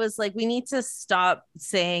 Like I was like, we need to stop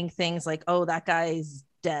saying things like, "Oh, that guy's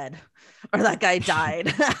dead," or "That guy died"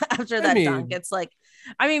 after that dunk. It's like,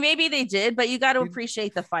 I mean, maybe they did, but you got to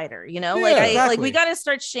appreciate the fighter. Like we got to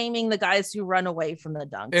start shaming the guys who run away from the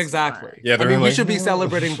dunk. Exactly. Yeah, I mean, we should be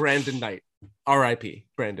celebrating Brandon Knight. R.I.P.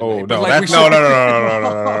 Brandon. Oh Knight. no, like,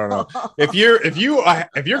 no.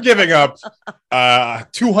 If you're giving up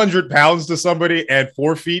 200 pounds to somebody and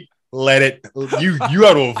 4 feet. Let it. You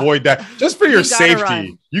got to avoid that just for your safety.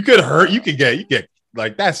 Run. You could hurt. You could get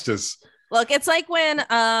like that's just. Look, it's like when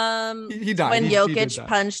he died. When Jokic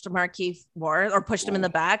punched Markieff Morris or pushed him in the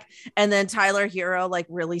back, and then Tyler Hero like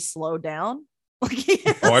really slowed down. Like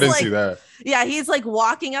I didn't see that. Yeah, he's like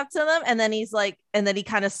walking up to them, and then he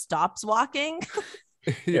kind of stops walking.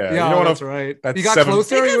 Yeah, that's right. He got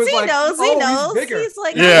closer. Because he knows. He's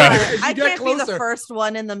like, I can't be the first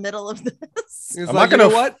one in the middle of this. I'm not gonna. You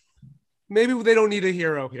know what? Maybe they don't need a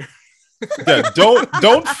hero here. Yeah,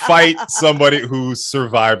 don't fight somebody who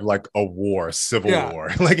survived like a war, civil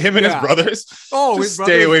war, like him and his brothers. Oh, his stay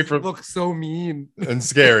brothers away from. Look so mean and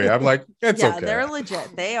scary. I'm like, it's okay. They're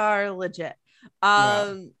legit. They are legit. He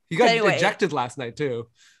got ejected last night too,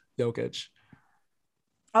 Jokic.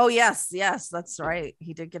 Oh yes, that's right.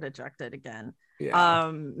 He did get ejected again.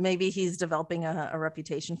 Yeah. Maybe he's developing a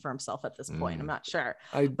reputation for himself at this point. I'm not sure.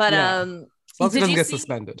 Did you get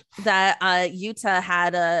suspended? That Utah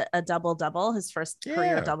had a double-double, his first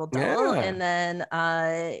career double-double, and then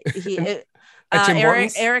Eric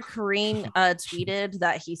Kareen tweeted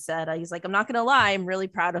that he said he's like, I'm not gonna lie, I'm really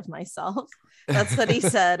proud of myself. That's what he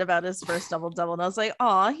said about his first double-double, and I was like,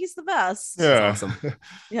 oh, he's the best. Yeah, that's awesome.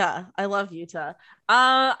 Yeah, I love Utah.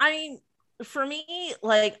 I mean, for me,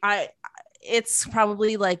 like it's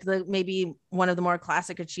probably like maybe one of the more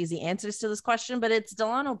classic or cheesy answers to this question, but it's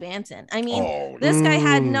Delano Banton. I mean, this guy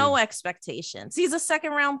had no expectations. He's a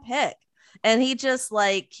second round pick, and he just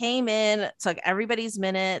like came in, took everybody's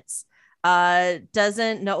minutes,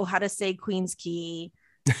 doesn't know how to say Queen's Key.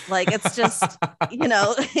 Like it's just,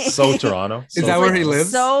 so Toronto. Is that where he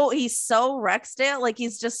lives? So he's so Rexdale. Like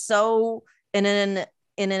he's just so in an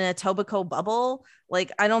Etobicoke bubble.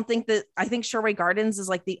 Like I think Sherway Gardens is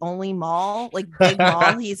like the only mall, like big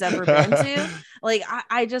mall he's ever been to. Like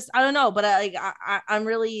I don't know, but I'm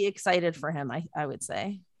really excited for him. I would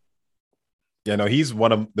say. Yeah, no, he's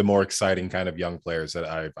one of the more exciting kind of young players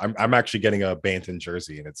that I'm actually getting a Banton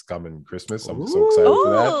jersey, and it's coming Christmas. I'm so excited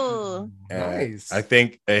for that. Nice. I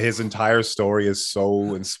think his entire story is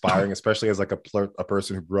so inspiring, especially as like a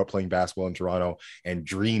person who grew up playing basketball in Toronto and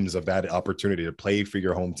dreams of that opportunity to play for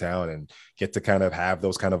your hometown and get to kind of have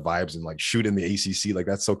those kind of vibes and like shoot in the ACC. Like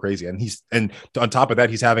that's so crazy. And on top of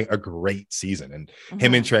that, he's having a great season. And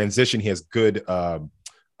him in transition, he has good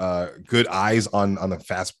eyes on the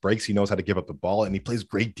fast breaks. He knows how to give up the ball, and he plays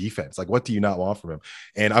great defense. Like, what do you not want from him?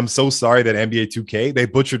 And I'm so sorry that NBA 2K, they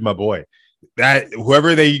butchered my boy. that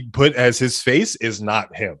whoever they put as his face is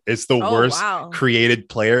not him. It's the worst created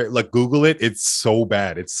player. Like Google it. It's so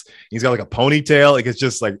bad. He's got like a ponytail. Like it's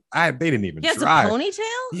just like they didn't even try. A ponytail?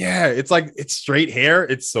 Yeah, it's straight hair.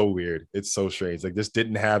 It's so weird. It's so strange. Like just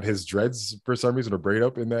didn't have his dreads for some reason or braid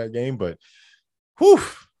up in that game, but whew.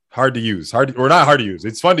 Hard to use, or not hard to use.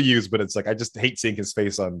 It's fun to use, but it's like I just hate seeing his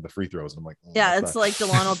face on the free throws. I'm like, it's like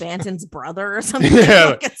Delano Banton's brother or something. Yeah,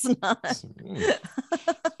 like it's not.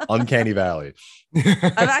 Uncanny Valley.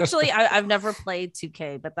 I've never played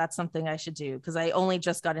 2K, but that's something I should do because I only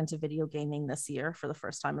just got into video gaming this year for the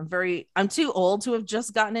first time. I'm too old to have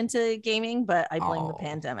just gotten into gaming, but I blame the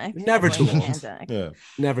pandemic. Never too old. Yeah,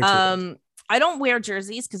 never too old. I don't wear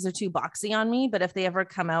jerseys because they're too boxy on me, but if they ever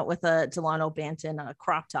come out with a Delano Banton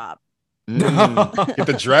crop top, get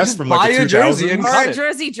the dress from like the 2000s or a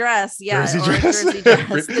jersey dress,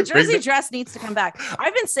 the jersey dress needs to come back.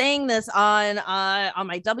 I've been saying this on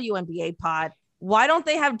my WNBA pod. Why don't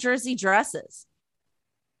they have jersey dresses?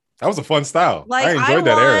 That was a fun style. Like I enjoyed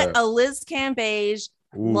that era. A Liz Cambage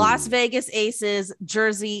Las Vegas Aces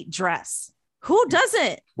jersey dress. Who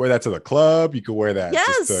doesn't wear that to the club? You could wear that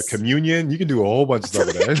just to communion. You can do a whole bunch of stuff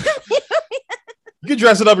with that. You can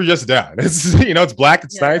dress it up or just down. It's it's black.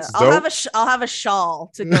 It's nice. It's I'll have a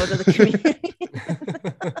shawl to go to the community.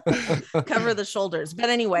 Cover the shoulders.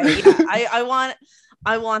 But anyway, I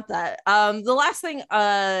want that. The last thing,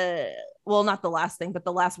 not the last thing, but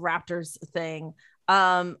the last Raptors thing.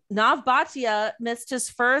 Nav Bhatia missed his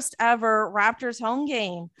first ever Raptors home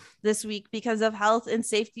game this week because of health and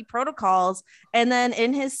safety protocols. And then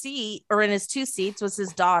in his two seats was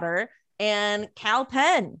his daughter and Kal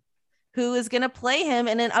Penn, who is going to play him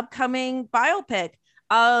in an upcoming biopic.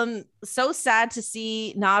 So sad to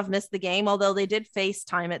see Nav miss the game, although they did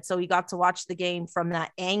FaceTime it. So we got to watch the game from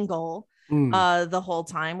that angle the whole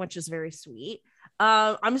time, which is very sweet.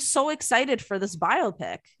 I'm so excited for this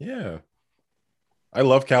biopic. Yeah. I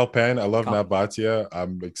love Kal Penn. I love Nav Bhatia.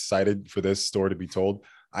 I'm excited for this story to be told.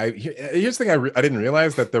 Here's the thing I didn't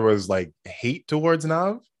realize that there was like hate towards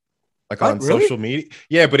Nav, like on social media.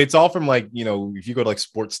 Yeah, but it's all from like, if you go to like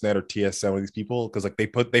Sportsnet or TSN with these people, because like they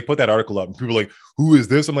put that article up and people are like, who is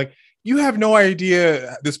this? I'm like, you have no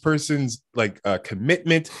idea this person's like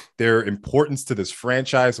commitment, their importance to this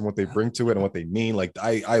franchise and what they bring to it and what they mean. Like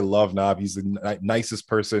I love Nav. He's the nicest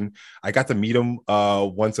person. I got to meet him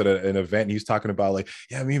once at an event. And he was talking about like,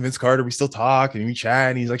 yeah, me and Vince Carter, we still talk and we chat.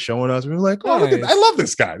 And he's like showing us. We were like, oh, nice. I love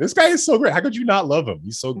this guy. This guy is so great. How could you not love him?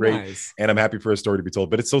 He's so great. Nice. And I'm happy for his story to be told.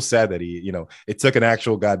 But it's so sad that he, it took an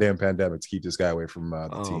actual goddamn pandemic to keep this guy away from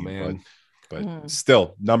the team. Man. But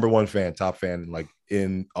still, number one fan, top fan, like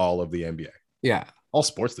in all of the NBA. Yeah. All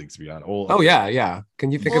sports leagues, to be honest. Yeah.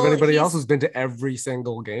 Can you think of anybody else who's been to every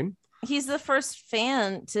single game? He's the first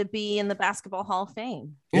fan to be in the Basketball Hall of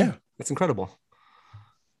Fame. Yeah, that's incredible.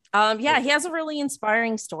 He has a really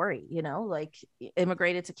inspiring story, like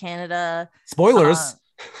immigrated to Canada. Spoilers.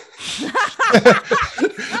 So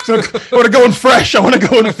I want to go in fresh. Come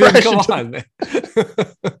on.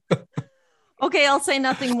 Okay, I'll say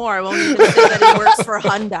nothing more. I won't even say that he works for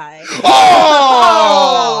Hyundai.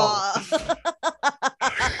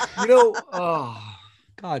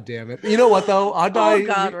 God damn it. You know what though? Hyundai. Oh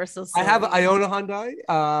God, we're so sorry. I own a Hyundai.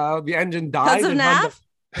 The engine died. Because of Nav?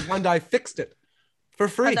 Hyundai fixed it for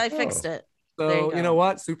free. Hyundai fixed it. So you know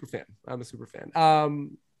what? Super fan. I'm a super fan.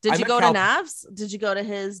 Did you go to Nav's? Did you go to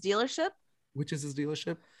his dealership? Which is his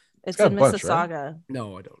dealership? It's in Mississauga. Right?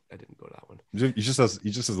 No, I don't. I didn't go to that one. He just has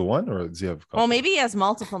the one, or does he have? Well, maybe he has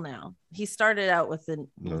multiple now. He started out with the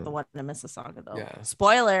one in Mississauga, though. Yeah.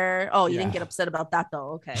 Spoiler. Oh, you didn't get upset about that,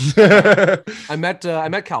 though. Okay. I met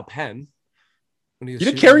Kal Penn. You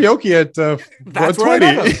did karaoke at 120. That's where I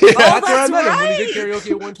met him. When he did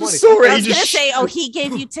karaoke at 120. So I was gonna say, he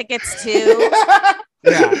gave you tickets too.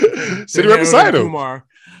 Yeah, sitting right beside him.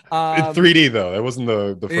 In 3D though, it wasn't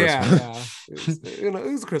the first one. Yeah. It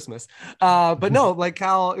was Christmas. But no, like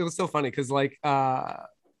Cal, it was so funny because like Andy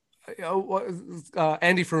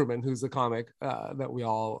Furman, who's a comic that we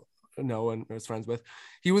all know and is friends with,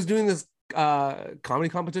 he was doing this comedy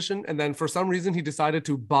competition, and then for some reason he decided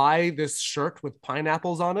to buy this shirt with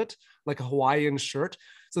pineapples on it, like a Hawaiian shirt,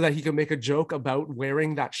 so that he could make a joke about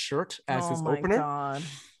wearing that shirt as his opener. God.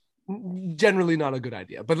 Generally not a good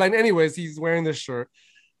idea, but like anyways, he's wearing this shirt.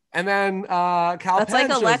 And then Kal That's Penn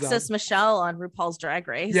like Alexis Michelle on RuPaul's Drag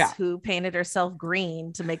Race, who painted herself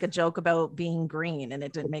green to make a joke about being green, and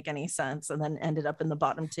it didn't make any sense, and then ended up in the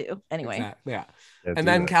bottom two. Anyway, exactly. And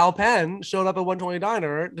then Kal Penn showed up at 120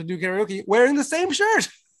 Diner to do karaoke wearing the same shirt.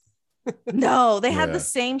 No, they had the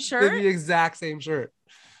same shirt. The exact same shirt.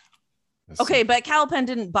 Okay, but Kal Penn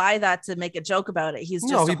didn't buy that to make a joke about it. He's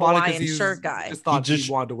just a Hawaiian shirt guy. Just thought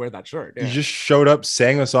he wanted to wear that shirt. He just showed up,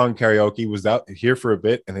 sang a song karaoke, was out here for a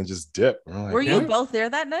bit, and then just dipped. Like, were you both there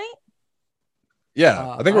that night?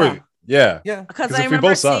 Yeah, I think we're. Yeah. Because I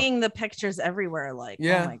remember seeing the pictures everywhere. Like,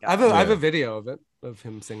 oh my God. I have a video of it, of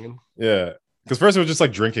him singing. Yeah. Because first it was just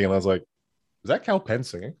like drinking, and I was like, is that Kal Penn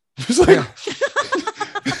singing? Just like,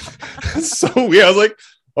 it's so weird. I was like,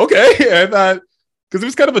 okay. And because it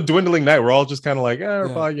was kind of a dwindling night. We're all just kind of like, we're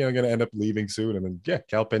probably going to end up leaving soon. And then,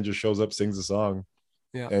 Kal Penn just shows up, sings a song.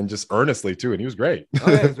 Yeah. And just earnestly, too. And he was great.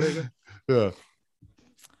 Oh, yeah, it was very good. Yeah.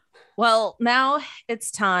 Well, now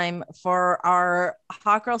it's time for our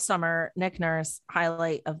Hot Girl Summer Nick Nurse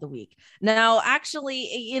highlight of the week. Now,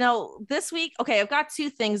 actually, this week, I've got two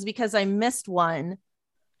things because I missed one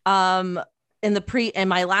in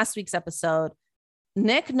my last week's episode.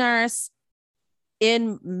 Nick Nurse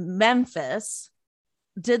in Memphis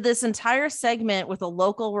did this entire segment with a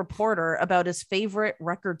local reporter about his favorite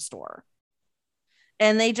record store.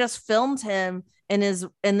 And they just filmed him in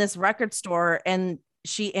this record store, and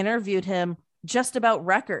she interviewed him just about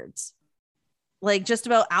records, like just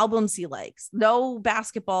about albums he likes. No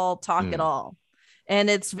basketball talk at all. And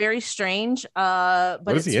it's very strange, but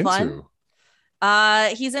it's fun.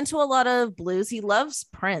 Into? He's into a lot of blues. He loves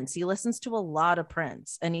Prince. He listens to a lot of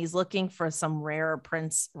Prince, and he's looking for some rare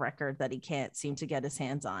Prince record that he can't seem to get his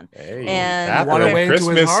hands on. Hey, and what a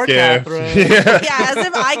Christmas gift. As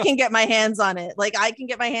if I can get my hands on it. Like I can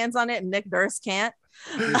get my hands on it and Nick Nurse can't.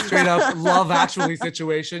 Straight up Love Actually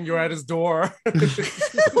situation. You're at his door.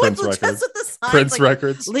 Prince records. Prince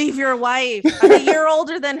records. Leave your wife. I'm a year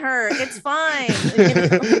older than her. It's fine.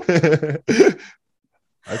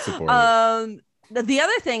 I support it. The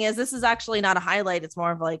other thing is, this is actually not a highlight. It's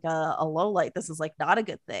more of like a low light. This is like not a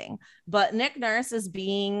good thing. But Nick Nurse is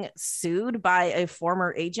being sued by a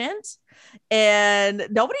former agent. And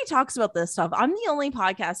nobody talks about this stuff. I'm the only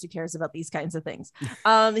podcast who cares about these kinds of things.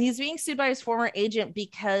 He's being sued by his former agent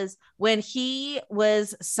because when he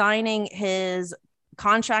was signing his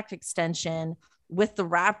contract extension with the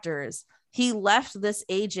Raptors, he left this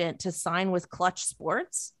agent to sign with Clutch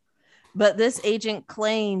Sports. But this agent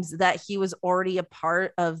claims that he was already a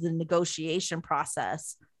part of the negotiation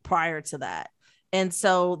process prior to that. And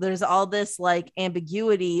so there's all this like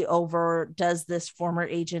ambiguity over, does this former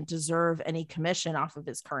agent deserve any commission off of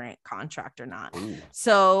his current contract or not? Ooh.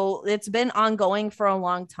 So it's been ongoing for a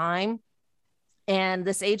long time. And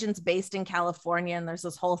this agent's based in California. And there's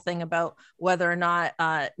this whole thing about whether or not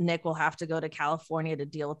Nick will have to go to California to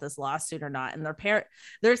deal with this lawsuit or not. And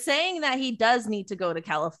they're saying that he does need to go to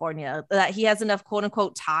California, that he has enough quote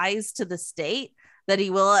unquote ties to the state that he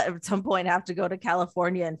will at some point have to go to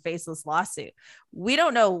California and face this lawsuit. We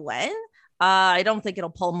don't know when. I don't think it'll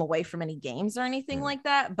pull him away from any games or anything like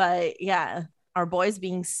that. But yeah, our boy's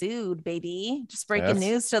being sued, baby. Just breaking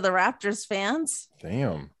news to the Raptors fans.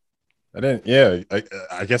 Damn. I didn't. Yeah,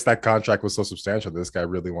 I guess that contract was so substantial. This guy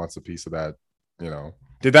really wants a piece of that.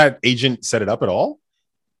 Did that agent set it up at all?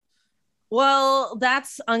 Well,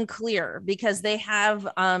 that's unclear because they have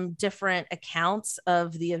different accounts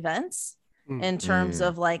of the events in terms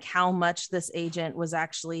of like how much this agent was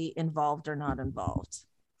actually involved or not involved.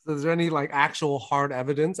 So is there any like actual hard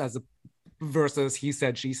evidence versus he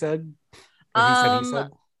said, she said? Or he said, he said?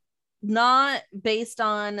 Not based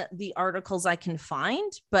on the articles I can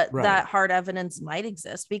find, but that hard evidence might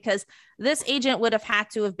exist because this agent would have had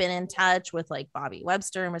to have been in touch with like Bobby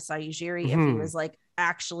Webster and Masai Ujiri if he was like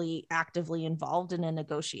actually actively involved in a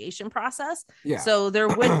negotiation process. Yeah. So there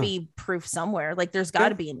would be proof somewhere. Like there's got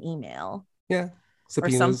to be an email. Yeah.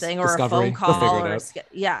 Subpoenas, or something, or discovery. A phone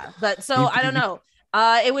call. But so I don't know.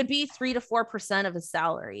 It would be 3 to 4% of his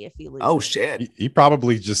salary if he loses. Oh shit! He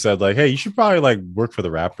probably just said like, "Hey, you should probably like work for the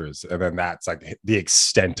Raptors," and then that's like the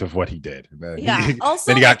extent of what he did. And then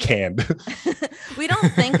also, then he got canned. We don't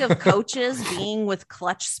think of coaches being with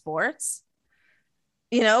Clutch Sports,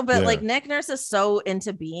 but like Nick Nurse is so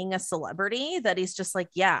into being a celebrity that he's just like,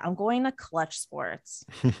 "Yeah, I'm going to Clutch Sports."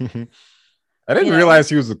 I didn't realize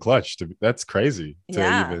he was a Clutch. That's crazy.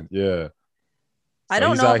 I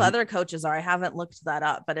don't know if other coaches are. I haven't looked that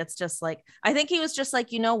up, but it's just like, I think he was just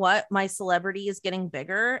like, you know what? My celebrity is getting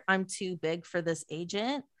bigger. I'm too big for this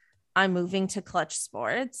agent. I'm moving to Clutch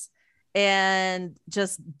Sports, and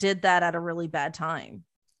just did that at a really bad time.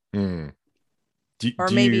 Or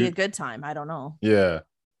maybe a good time. I don't know. Yeah.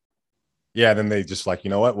 Yeah. Then they just like, you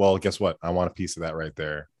know what? Well, guess what? I want a piece of that right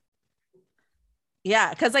there.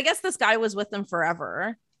 Yeah. Cause I guess this guy was with them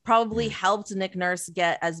forever, probably helped Nick Nurse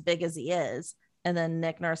get as big as he is. And then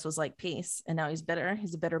Nick Nurse was like, peace. And now he's bitter.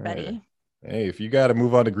 He's a bitter Betty. Hey, if you got to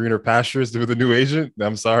move on to greener pastures with a new agent,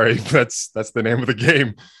 I'm sorry. That's the name of the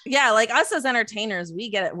game. Yeah, like us as entertainers, we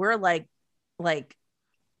get it. We're like,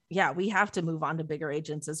 yeah, we have to move on to bigger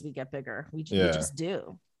agents as we get bigger. We just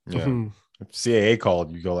do. Yeah. If CAA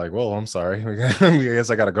called, you go like, well, I'm sorry. I guess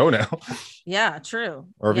I got to go now. Yeah, true.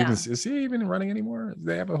 Or is CAA even running anymore? Do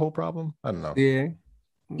they have a whole problem? I don't know.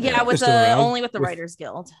 Yeah, only with the Writers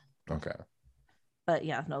Guild. Okay. But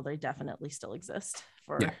yeah, no, they definitely still exist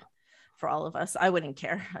for all of us. I wouldn't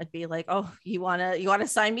care. I'd be like, oh, you wanna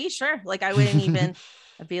sign me? Sure. Like I wouldn't even.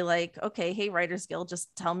 I'd be like, okay, hey, Writers Guild,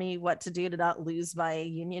 just tell me what to do to not lose my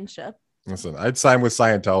unionship. Listen, I'd sign with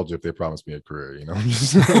Scientology if they promised me a career, you know.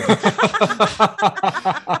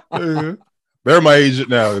 They're my agent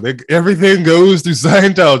now. Everything goes through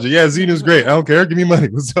Scientology. Yeah, Xenu's great. I don't care. Give me money.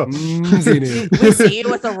 What's up? Xenu. We see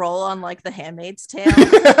you with a role on like The Handmaid's Tale.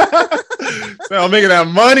 So I'm making that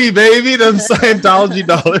money, baby. Them Scientology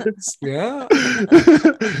dollars. Yeah.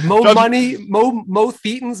 Mo money, mo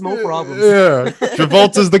thetans, mo problems. Yeah.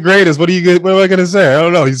 Travolta's the greatest. What am I gonna say? I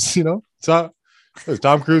don't know. He's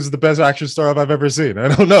Tom Cruise is the best action star I've ever seen.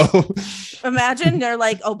 I don't know. Imagine they're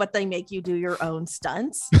like, oh, but they make you do your own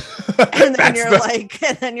stunts, and then you're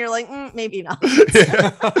like, maybe not.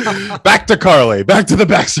 Yeah. Back to Carly. Back to the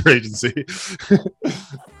Baxter Agency.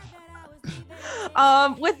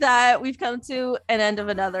 With that, we've come to an end of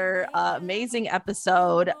another amazing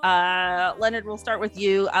episode. Leonard, we'll start with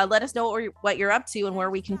you. Let us know what you're up to and where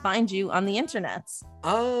we can find you on the internets.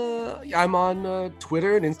 I'm on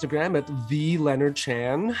Twitter and Instagram at the Leonard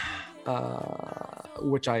Chan,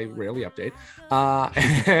 which I rarely update.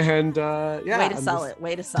 Way to sell it.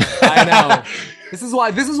 I know. This is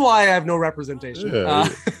why I have no representation. Yeah.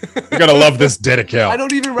 You're gonna love this dead account. I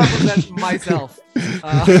don't even represent myself.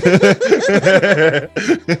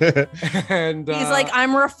 And he's like,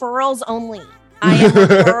 I'm referrals only. I am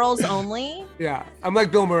referrals only. Yeah, I'm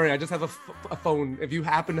like Bill Murray. I just have a phone. If you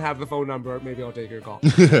happen to have the phone number, maybe I'll take your call.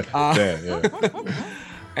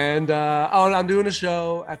 And I'm doing a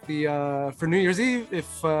show at the for New Year's Eve. If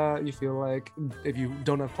you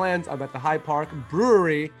don't have plans, I'm at the Hyde Park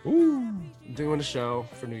Brewery. Ooh. Doing a show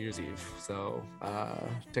for New Year's Eve. So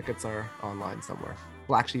tickets are online somewhere.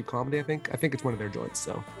 Black Sheep Comedy, I think it's one of their joints.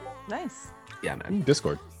 So nice. Yeah, man.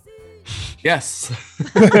 Discord. Yes.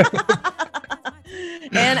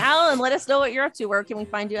 And Alan, let us know what you're up to. Where can we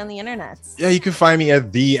find you on the internet? Yeah, you can find me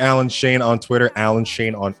at the Alan Shane on Twitter, Alan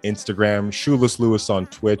Shane on Instagram, Shoeless Lewis on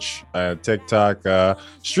Twitch, TikTok.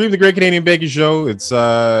 Stream the Great Canadian Baking Show. It's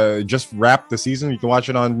just wrapped the season. You can watch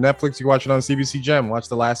it on Netflix. You can watch it on CBC Gem. Watch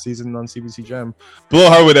the last season on CBC Gem. Below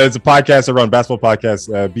Harwood, it's a podcast I run, basketball podcast.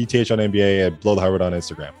 BTH on NBA and Below the Harwood on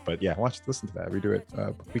Instagram. But yeah, listen to that. We do it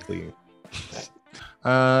weekly.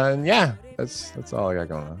 And yeah, that's all I got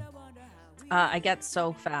going on. I get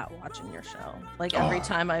so fat watching your show. Like every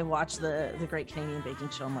time I watch the Great Canadian Baking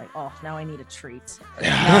Show, I'm like, oh, now I need a treat.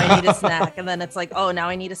 Now I need a snack. And then it's like, oh, now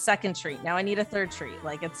I need a second treat. Now I need a third treat.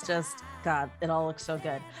 Like it's just, God, it all looks so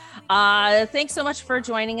good. Thanks so much for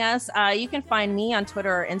joining us. You can find me on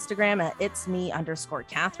Twitter or Instagram at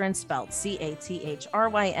itsme_Catherine, spelled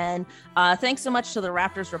CATHRYN. Thanks so much to the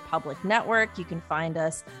Raptors Republic Network. You can find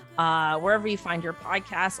us wherever you find your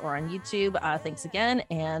podcasts or on YouTube. Thanks again,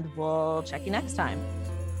 and we'll check you next time.